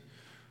reason?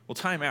 Well,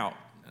 time out.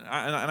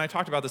 And I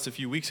talked about this a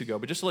few weeks ago,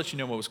 but just to let you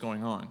know what was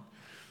going on.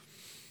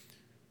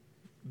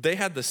 They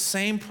had the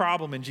same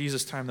problem in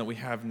Jesus' time that we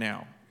have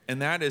now.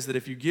 And that is that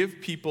if you give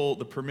people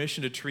the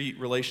permission to treat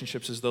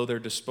relationships as though they're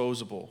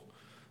disposable,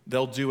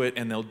 they'll do it,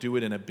 and they'll do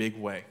it in a big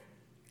way.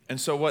 And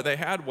so what they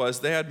had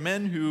was they had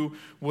men who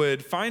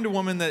would find a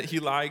woman that he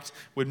liked,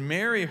 would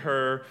marry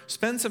her,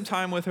 spend some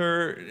time with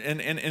her,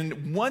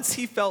 and once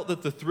he felt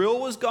that the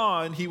thrill was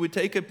gone, he would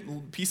take a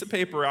piece of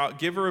paper out,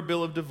 give her a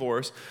bill of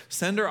divorce,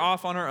 send her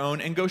off on her own,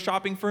 and go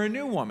shopping for a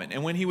new woman.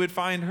 And when he would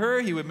find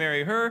her, he would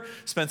marry her,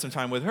 spend some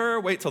time with her,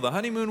 wait till the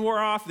honeymoon wore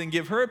off, then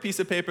give her a piece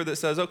of paper that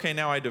says, okay,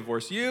 now I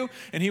divorce you,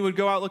 and he would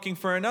go out looking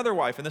for another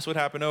wife, and this would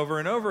happen over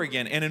and over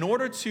again. And in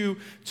order to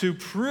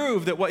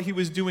prove that what he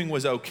was doing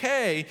was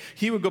okay,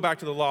 he would go back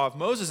to the law of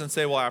Moses and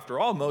say, well, after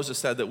all, Moses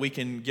said that we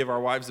can give our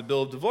wives a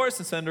bill of divorce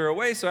and send her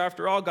away, so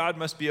after all, God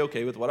must be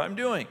okay with what I'm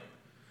doing.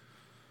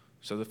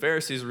 So the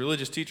Pharisees,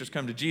 religious teachers,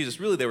 come to Jesus.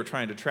 Really, they were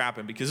trying to trap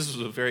him because this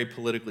was a very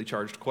politically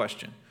charged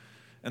question.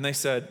 And they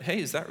said,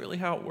 hey, is that really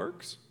how it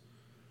works?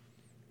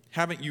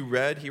 Haven't you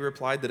read, he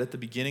replied, that at the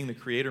beginning the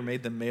Creator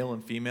made them male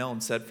and female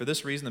and said, for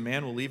this reason the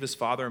man will leave his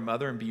father and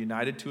mother and be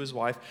united to his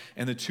wife,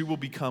 and the two will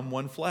become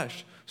one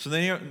flesh. So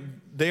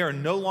they are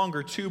no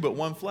longer two, but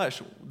one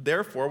flesh.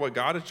 Therefore, what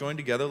God has joined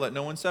together, let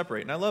no one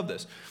separate. And I love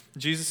this.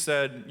 Jesus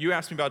said, you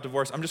asked me about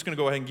divorce. I'm just going to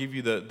go ahead and give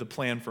you the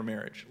plan for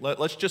marriage.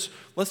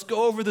 Let's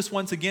go over this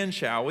once again,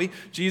 shall we?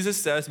 Jesus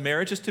says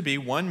marriage is to be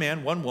one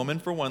man, one woman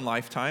for one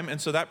lifetime. And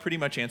so that pretty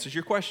much answers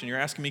your question. You're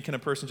asking me, can a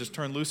person just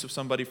turn loose of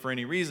somebody for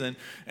any reason?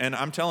 And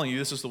I'm telling you,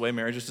 this is the way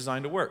marriage is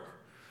designed to work.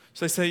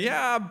 So they say,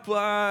 yeah,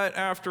 but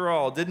after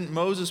all, didn't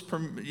Moses,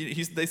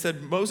 they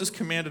said Moses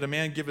commanded a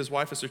man give his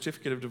wife a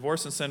certificate of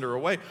divorce and send her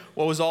away.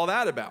 What was all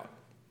that about?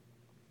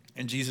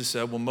 And Jesus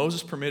said, well,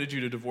 Moses permitted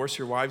you to divorce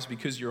your wives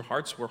because your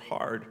hearts were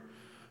hard.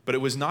 But it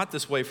was not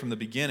this way from the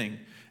beginning.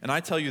 And I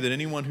tell you that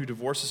anyone who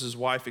divorces his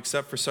wife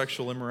except for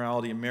sexual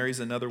immorality and marries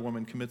another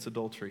woman commits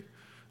adultery.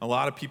 A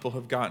lot of people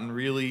have gotten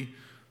really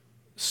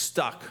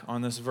stuck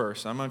on this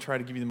verse. I'm going to try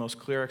to give you the most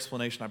clear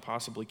explanation I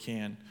possibly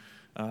can.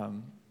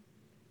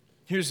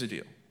 Here's the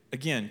deal.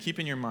 Again, keep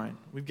in your mind,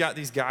 we've got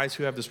these guys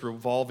who have this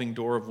revolving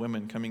door of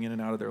women coming in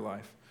and out of their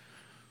life.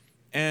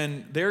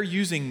 And they're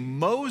using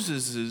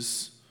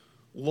Moses'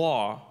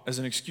 law as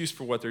an excuse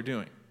for what they're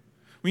doing.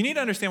 We need to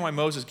understand why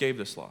Moses gave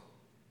this law.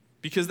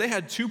 Because they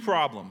had 2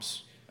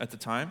 problems at the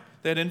time.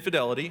 They had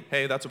infidelity.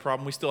 Hey, that's a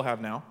problem we still have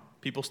now.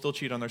 People still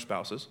cheat on their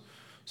spouses.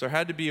 So there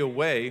had to be a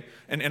way,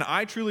 and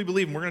I truly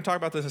believe, and we're going to talk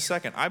about this in a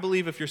second, I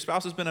believe if your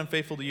spouse has been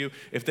unfaithful to you,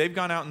 if they've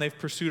gone out and they've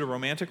pursued a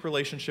romantic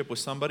relationship with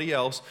somebody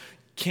else,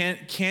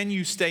 can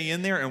you stay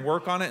in there and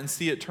work on it and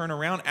see it turn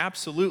around?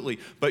 Absolutely.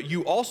 But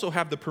you also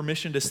have the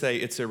permission to say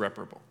it's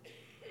irreparable.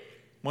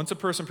 Once a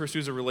person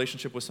pursues a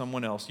relationship with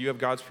someone else, you have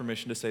God's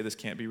permission to say this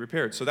can't be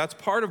repaired. So that's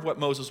part of what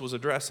Moses was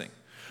addressing.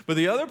 But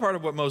the other part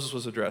of what Moses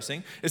was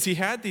addressing is he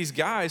had these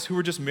guys who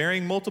were just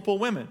marrying multiple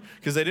women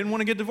because they didn't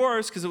want to get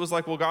divorced because it was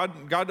like, well,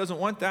 God doesn't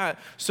want that.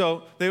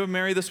 So they would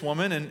marry this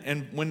woman,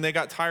 and when they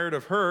got tired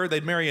of her,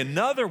 they'd marry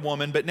another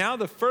woman. But now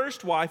the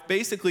first wife,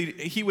 basically,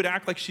 he would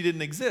act like she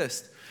didn't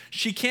exist.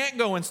 She can't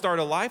go and start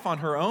a life on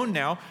her own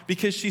now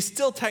because she's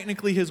still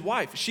technically his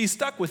wife. She's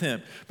stuck with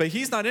him, but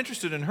he's not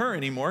interested in her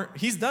anymore.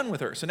 He's done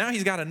with her. So now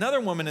he's got another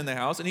woman in the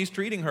house, and he's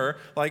treating her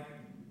like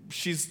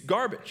she's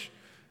garbage.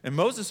 And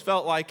Moses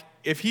felt like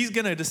if he's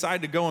going to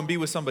decide to go and be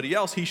with somebody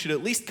else, he should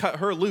at least cut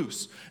her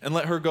loose and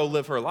let her go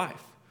live her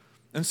life.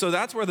 And so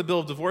that's where the bill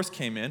of divorce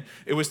came in.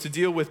 It was to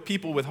deal with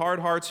people with hard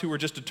hearts who were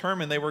just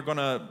determined they were going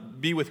to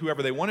be with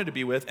whoever they wanted to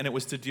be with, and it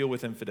was to deal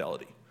with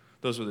infidelity.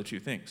 Those were the two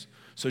things.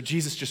 So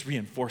Jesus just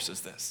reinforces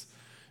this.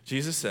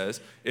 Jesus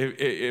says,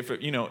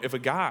 if a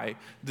guy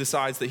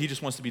decides that he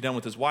just wants to be done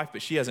with his wife,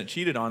 but she hasn't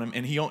cheated on him,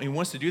 and he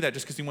wants to do that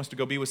just because he wants to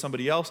go be with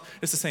somebody else,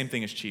 it's the same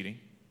thing as cheating.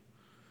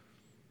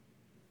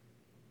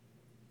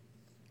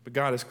 But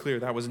God is clear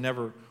that was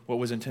never what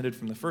was intended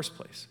from the first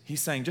place.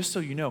 He's saying, just so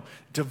you know,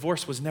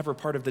 divorce was never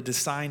part of the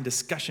design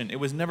discussion.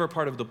 It was never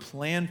part of the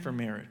plan for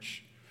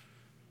marriage.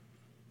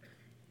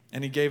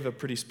 And he gave a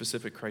pretty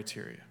specific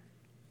criteria.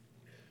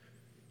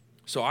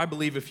 So I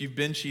believe if you've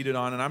been cheated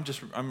on, and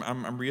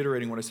I'm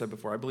reiterating what I said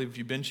before, I believe if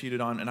you've been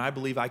cheated on, and I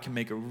believe I can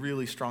make a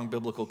really strong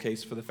biblical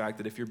case for the fact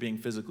that if you're being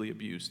physically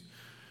abused,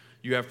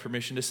 you have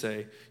permission to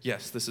say,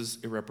 yes, this is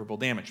irreparable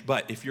damage.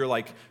 But if you're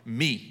like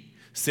me,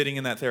 sitting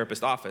in that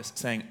therapist's office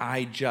saying,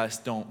 I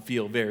just don't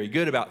feel very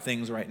good about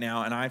things right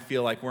now, and I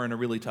feel like we're in a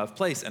really tough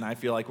place, and I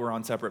feel like we're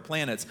on separate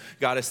planets,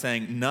 God is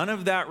saying, none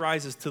of that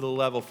rises to the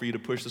level for you to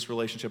push this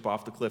relationship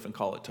off the cliff and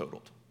call it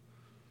totaled.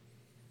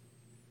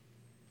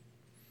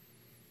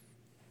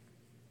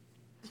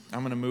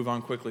 I'm going to move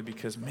on quickly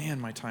because, man,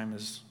 my time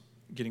is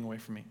getting away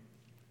from me.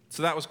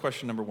 So that was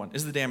question number one.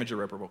 Is the damage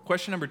irreparable?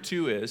 Question number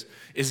two is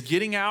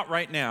getting out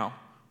right now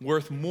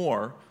worth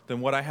more than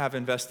what I have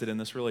invested in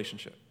this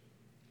relationship?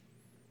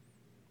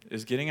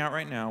 Is getting out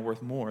right now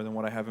worth more than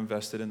what I have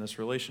invested in this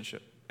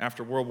relationship?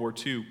 After World War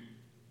II,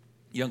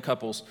 young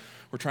couples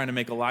were trying to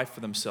make a life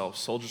for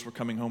themselves. Soldiers were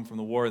coming home from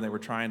the war, and they were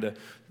trying to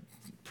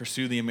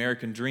pursue the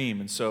American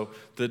dream. And so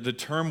the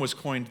term was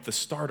coined the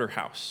starter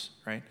house,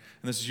 right?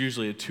 And this is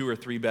usually a 2 or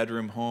 3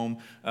 bedroom home,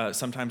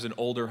 sometimes an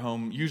older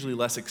home, usually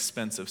less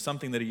expensive,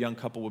 something that a young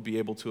couple would be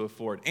able to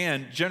afford,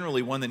 and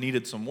generally one that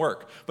needed some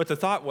work. But the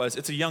thought was,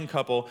 it's a young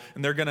couple,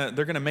 and they're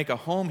gonna make a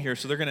home here,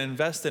 so they're gonna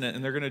invest in it,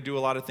 and they're gonna do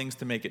a lot of things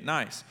to make it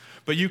nice.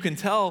 But you can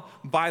tell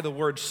by the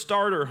word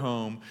starter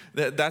home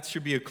that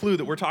should be a clue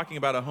that we're talking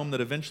about a home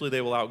that eventually they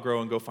will outgrow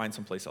and go find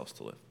someplace else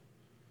to live.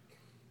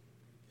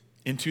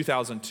 In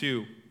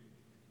 2002,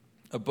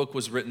 a book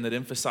was written that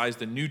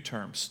emphasized a new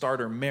term,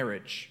 starter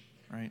marriage,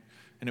 right?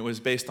 And it was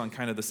based on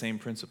kind of the same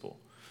principle.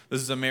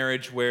 This is a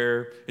marriage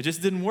where it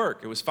just didn't work.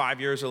 It was 5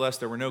 years or less.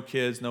 There were no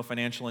kids, no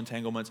financial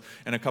entanglements,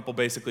 and a couple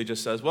basically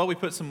just says, well, we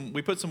put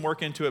some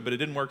work into it, but it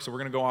didn't work, so we're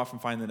going to go off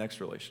and find the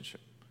next relationship.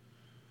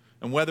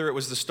 And whether it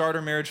was the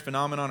starter marriage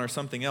phenomenon or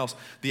something else,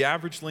 the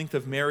average length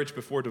of marriage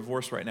before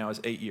divorce right now is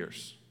 8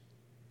 years.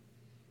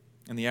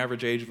 And the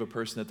average age of a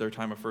person at their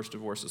time of first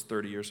divorce is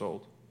 30 years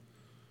old.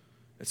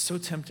 It's so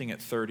tempting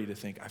at 30 to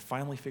think, I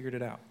finally figured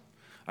it out.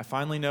 I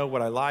finally know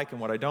what I like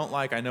and what I don't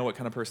like. I know what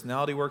kind of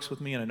personality works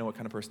with me, and I know what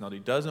kind of personality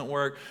doesn't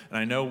work, and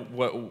I know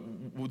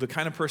what the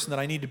kind of person that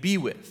I need to be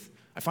with.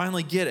 I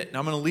finally get it. Now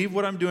I'm going to leave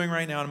what I'm doing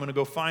right now, and I'm going to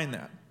go find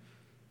that.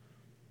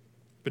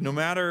 But no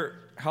matter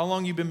how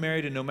long you've been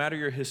married and no matter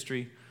your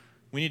history,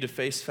 we need to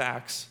face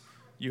facts.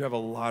 You have a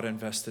lot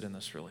invested in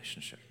this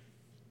relationship.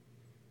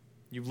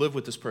 You've lived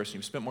with this person.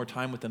 You've spent more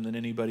time with them than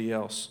anybody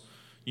else.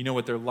 You know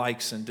what their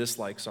likes and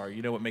dislikes are.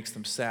 You know what makes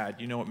them sad.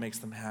 You know what makes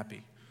them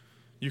happy.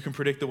 You can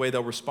predict the way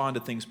they'll respond to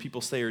things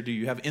people say or do.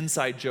 You have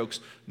inside jokes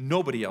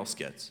nobody else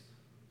gets.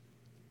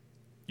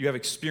 You have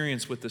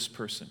experience with this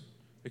person.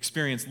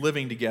 Experience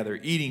living together,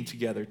 eating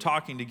together,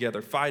 talking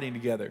together, fighting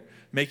together,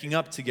 making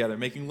up together,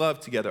 making love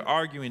together,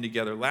 arguing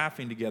together,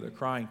 laughing together,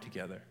 crying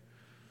together.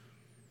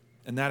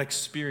 And that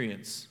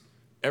experience,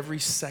 every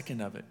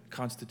second of it,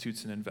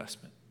 constitutes an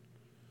investment.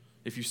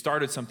 If you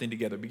started something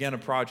together, began a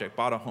project,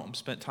 bought a home,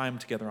 spent time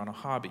together on a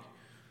hobby,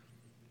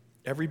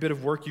 every bit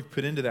of work you've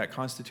put into that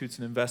constitutes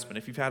an investment.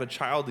 If you've had a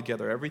child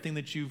together, everything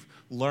that you've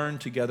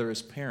learned together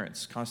as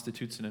parents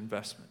constitutes an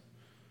investment.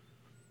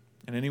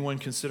 And anyone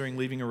considering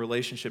leaving a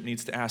relationship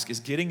needs to ask, is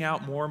getting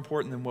out more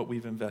important than what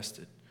we've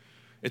invested?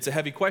 It's a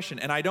heavy question,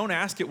 and I don't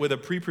ask it with a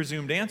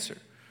pre-presumed answer,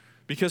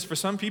 because for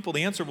some people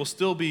the answer will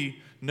still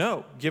be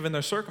no, given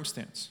their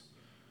circumstance.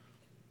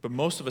 But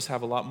most of us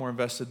have a lot more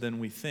invested than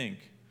we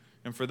think.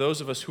 And for those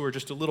of us who are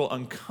just a little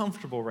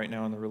uncomfortable right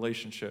now in the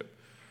relationship,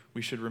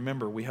 we should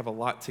remember we have a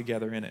lot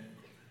together in it.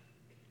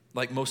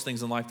 Like most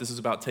things in life, this is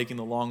about taking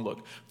the long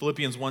look.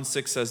 Philippians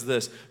 1:6 says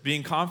this,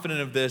 being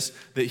confident of this,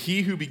 that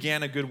he who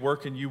began a good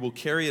work in you will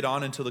carry it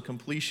on to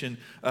completion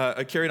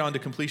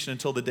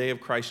until the day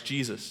of Christ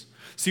Jesus.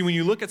 See, when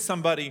you look at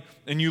somebody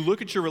and you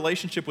look at your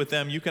relationship with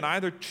them, you can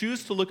either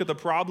choose to look at the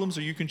problems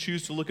or you can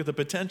choose to look at the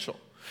potential.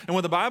 And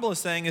what the Bible is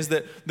saying is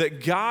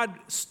that God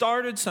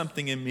started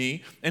something in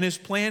me, and his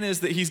plan is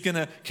that he's going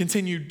to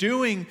continue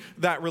doing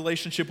that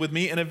relationship with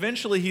me, and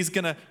eventually he's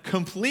going to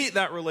complete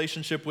that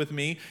relationship with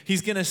me.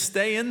 He's going to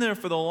stay in there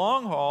for the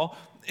long haul,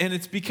 and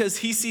it's because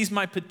he sees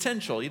my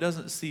potential. He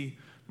doesn't see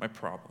my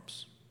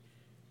problems.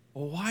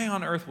 Well, why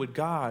on earth would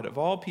God, of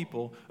all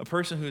people, a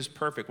person who is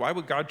perfect, why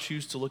would God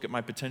choose to look at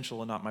my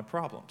potential and not my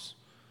problems?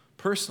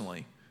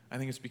 Personally, I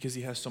think it's because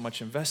he has so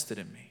much invested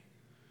in me.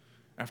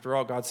 After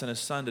all, God sent his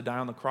son to die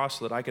on the cross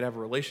so that I could have a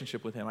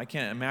relationship with him. I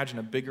can't imagine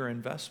a bigger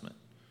investment.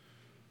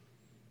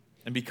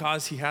 And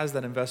because he has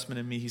that investment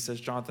in me, he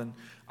says, Jonathan,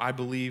 I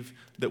believe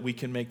that we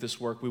can make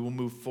this work. We will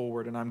move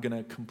forward, and I'm going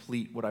to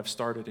complete what I've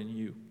started in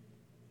you.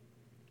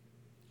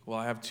 Well,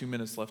 I have 2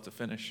 minutes left to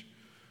finish.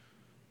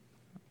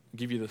 I'll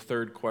give you the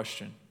third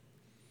question.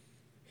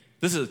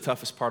 This is the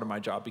toughest part of my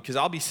job because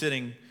I'll be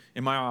sitting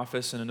in my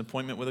office in an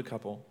appointment with a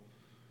couple,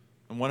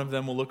 and one of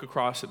them will look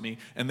across at me,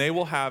 and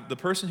the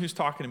person who's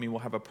talking to me will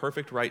have a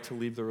perfect right to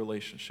leave the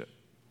relationship.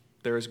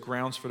 There is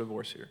grounds for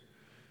divorce here.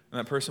 And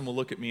that person will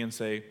look at me and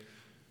say,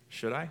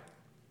 should I?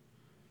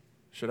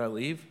 Should I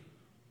leave?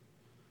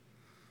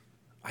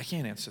 I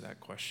can't answer that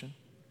question.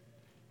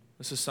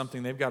 This is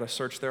something they've got to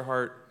search their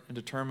heart and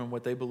determine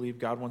what they believe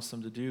God wants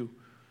them to do.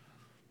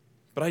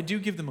 But I do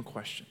give them a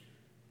question.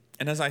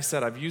 And as I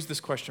said, I've used this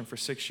question for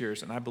 6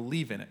 years, and I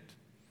believe in it.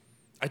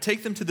 I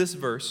take them to this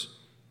verse,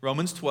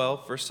 Romans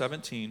 12, verse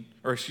 18.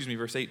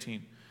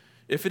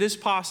 If it is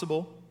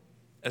possible,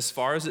 as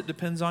far as it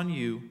depends on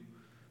you,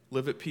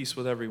 live at peace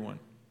with everyone.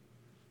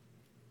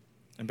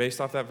 And based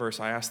off that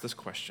verse, I ask this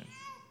question.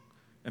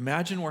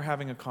 Imagine we're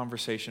having a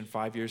conversation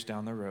 5 years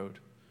down the road,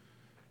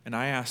 and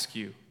I ask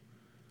you,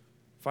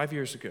 5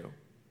 years ago,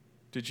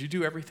 did you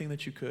do everything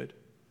that you could?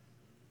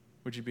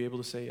 Would you be able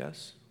to say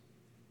yes?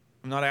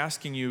 I'm not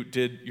asking you,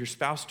 did your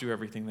spouse do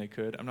everything they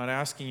could? I'm not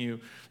asking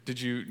you,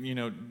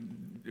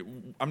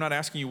 I'm not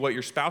asking you what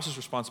your spouse's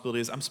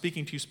responsibility is. I'm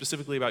speaking to you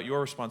specifically about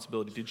your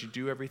responsibility. Did you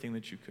do everything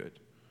that you could?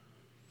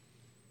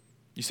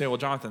 You say, well,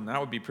 Jonathan, that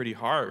would be pretty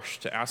harsh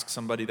to ask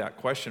somebody that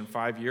question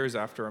 5 years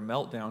after a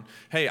meltdown.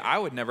 Hey, I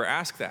would never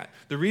ask that.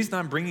 The reason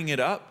I'm bringing it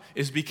up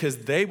is because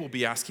they will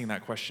be asking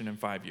that question in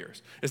 5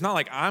 years. It's not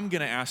like I'm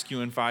going to ask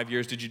you in 5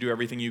 years, did you do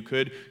everything you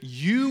could?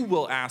 You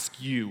will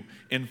ask you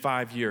in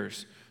 5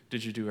 years,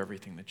 did you do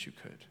everything that you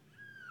could?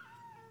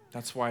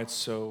 That's why it's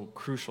so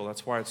crucial.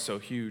 That's why it's so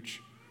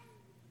huge.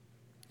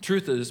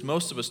 Truth is,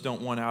 most of us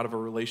don't want out of a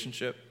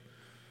relationship.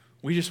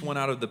 We just want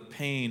out of the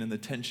pain and the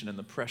tension and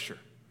the pressure.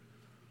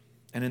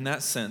 And in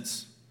that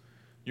sense,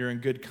 you're in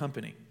good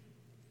company.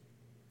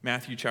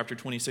 Matthew chapter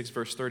 26,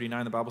 verse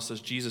 39, the Bible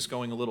says, Jesus,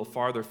 going a little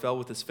farther, fell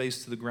with his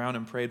face to the ground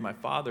and prayed, my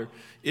Father,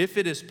 if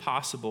it is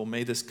possible,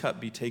 may this cup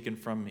be taken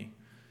from me.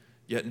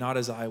 Yet not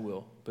as I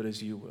will, but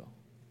as you will.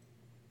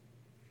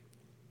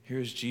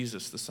 Here's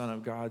Jesus, the Son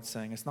of God,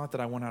 saying, it's not that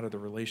I want out of the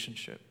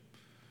relationship.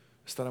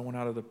 It's that I want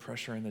out of the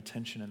pressure and the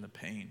tension and the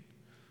pain.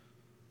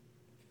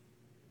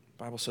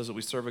 The Bible says that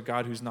we serve a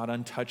God who's not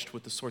untouched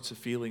with the sorts of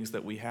feelings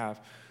that we have.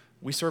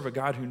 We serve a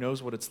God who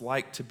knows what it's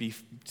like to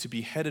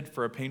be headed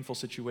for a painful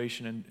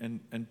situation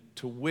and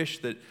to wish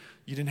that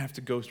you didn't have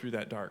to go through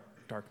that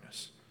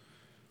darkness.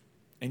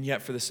 And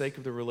yet, for the sake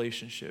of the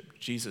relationship,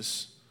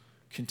 Jesus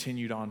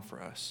continued on for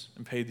us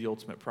and paid the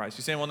ultimate price.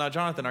 You're saying, well, now,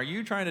 Jonathan, are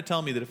you trying to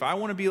tell me that if I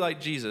want to be like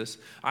Jesus,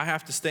 I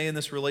have to stay in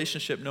this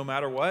relationship no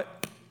matter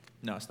what?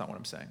 No, that's not what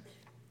I'm saying.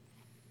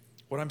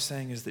 What I'm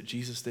saying is that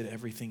Jesus did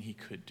everything he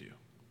could do,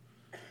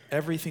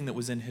 everything that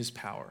was in his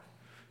power,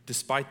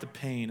 despite the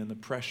pain and the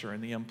pressure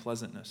and the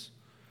unpleasantness.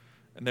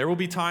 And there will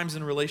be times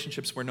in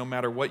relationships where no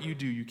matter what you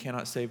do, you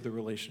cannot save the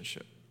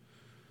relationship.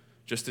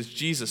 Just as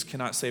Jesus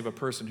cannot save a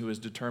person who is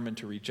determined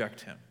to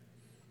reject him.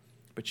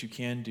 But you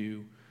can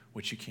do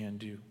what you can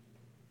do.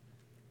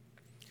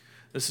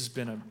 This has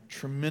been a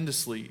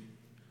tremendously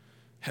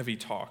heavy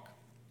talk.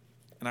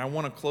 And I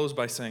want to close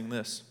by saying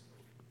this.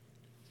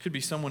 Could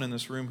be someone in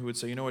this room who would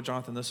say, you know what,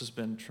 Jonathan, this has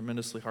been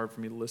tremendously hard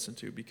for me to listen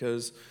to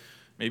because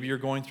maybe you're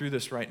going through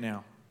this right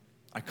now.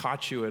 I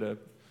caught you at a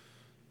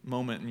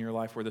moment in your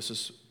life where this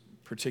is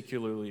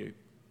particularly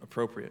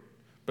appropriate.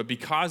 But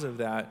because of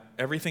that,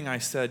 everything I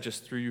said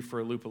just threw you for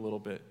a loop a little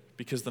bit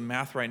because the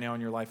math right now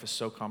in your life is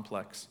so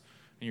complex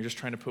and you're just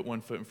trying to put one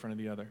foot in front of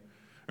the other.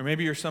 Or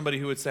maybe you're somebody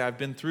who would say, I've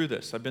been through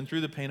this. I've been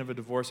through the pain of a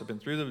divorce. I've been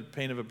through the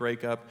pain of a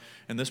breakup,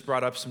 and this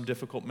brought up some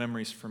difficult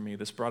memories for me.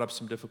 This brought up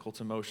some difficult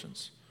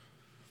emotions.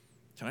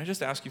 Can I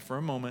just ask you for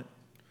a moment?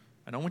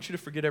 I don't want you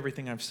to forget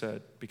everything I've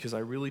said because I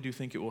really do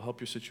think it will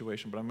help your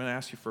situation, but I'm going to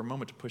ask you for a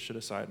moment to push it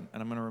aside,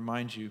 and I'm going to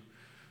remind you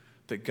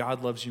that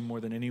God loves you more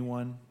than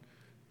anyone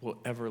will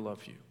ever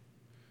love you,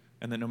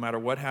 and that no matter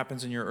what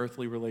happens in your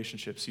earthly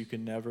relationships, you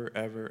can never,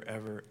 ever,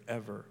 ever,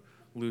 ever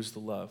lose the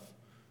love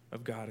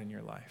of God in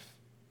your life.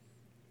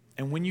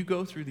 And when you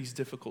go through these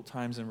difficult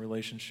times in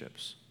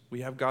relationships,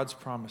 we have God's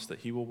promise that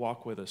he will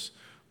walk with us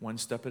one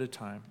step at a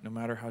time, no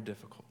matter how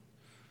difficult.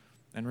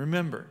 And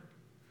remember,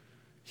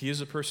 He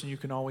is a person you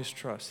can always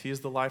trust. He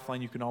is the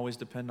lifeline you can always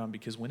depend on,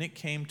 because when it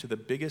came to the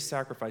biggest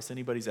sacrifice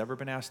anybody's ever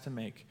been asked to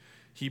make,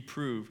 he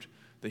proved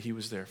that he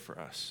was there for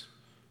us,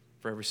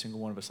 for every single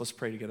one of us. Let's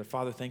pray together.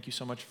 Father, thank you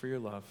so much for your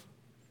love.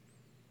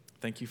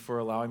 Thank you for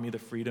allowing me the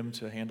freedom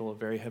to handle a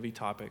very heavy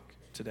topic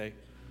today.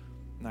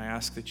 And I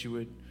ask that you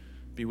would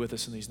be with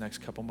us in these next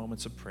couple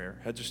moments of prayer.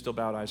 Heads are still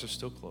bowed, eyes are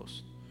still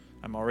closed.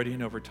 I'm already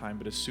in overtime,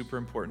 but it's super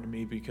important to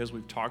me because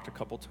we've talked a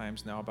couple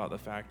times now about the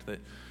fact that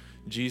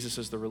Jesus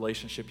is the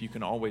relationship you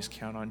can always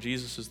count on.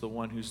 Jesus is the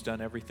one who's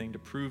done everything to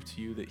prove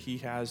to you that he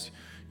has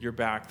your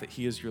back, that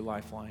he is your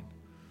lifeline.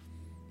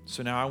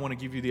 So now I want to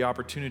give you the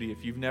opportunity,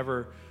 if you've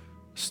never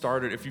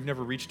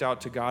reached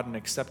out to God and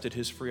accepted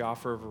his free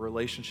offer of a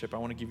relationship, I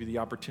want to give you the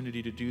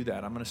opportunity to do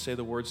that. I'm going to say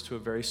the words to a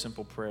very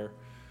simple prayer,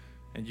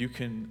 and you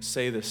can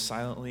say this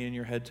silently in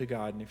your head to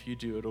God, and if you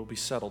do, it'll be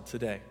settled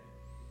today.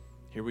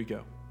 Here we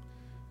go.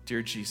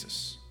 Dear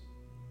Jesus,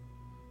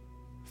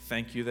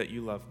 thank you that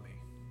you love me.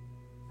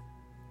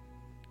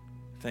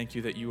 Thank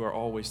you that you are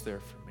always there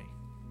for me.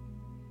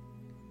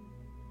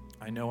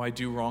 I know I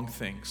do wrong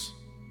things.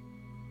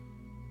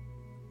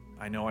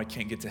 I know I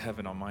can't get to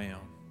heaven on my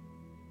own.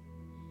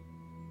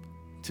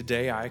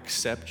 Today I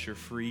accept your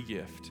free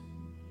gift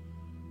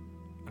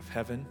of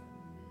heaven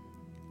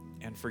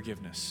and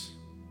forgiveness.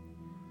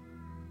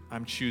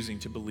 I'm choosing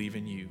to believe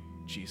in you,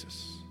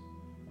 Jesus.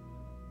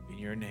 In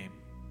your name,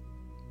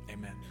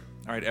 amen.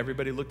 All right,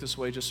 everybody look this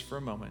way just for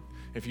a moment.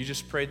 If you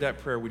just prayed that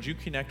prayer, would you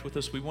connect with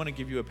us? We want to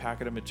give you a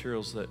packet of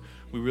materials that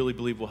we really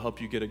believe will help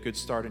you get a good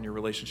start in your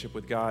relationship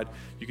with God.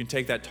 You can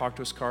take that Talk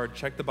to Us card,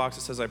 check the box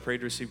that says, I prayed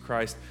to receive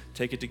Christ,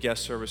 take it to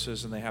guest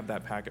services, and they have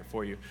that packet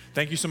for you.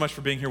 Thank you so much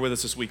for being here with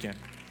us this weekend.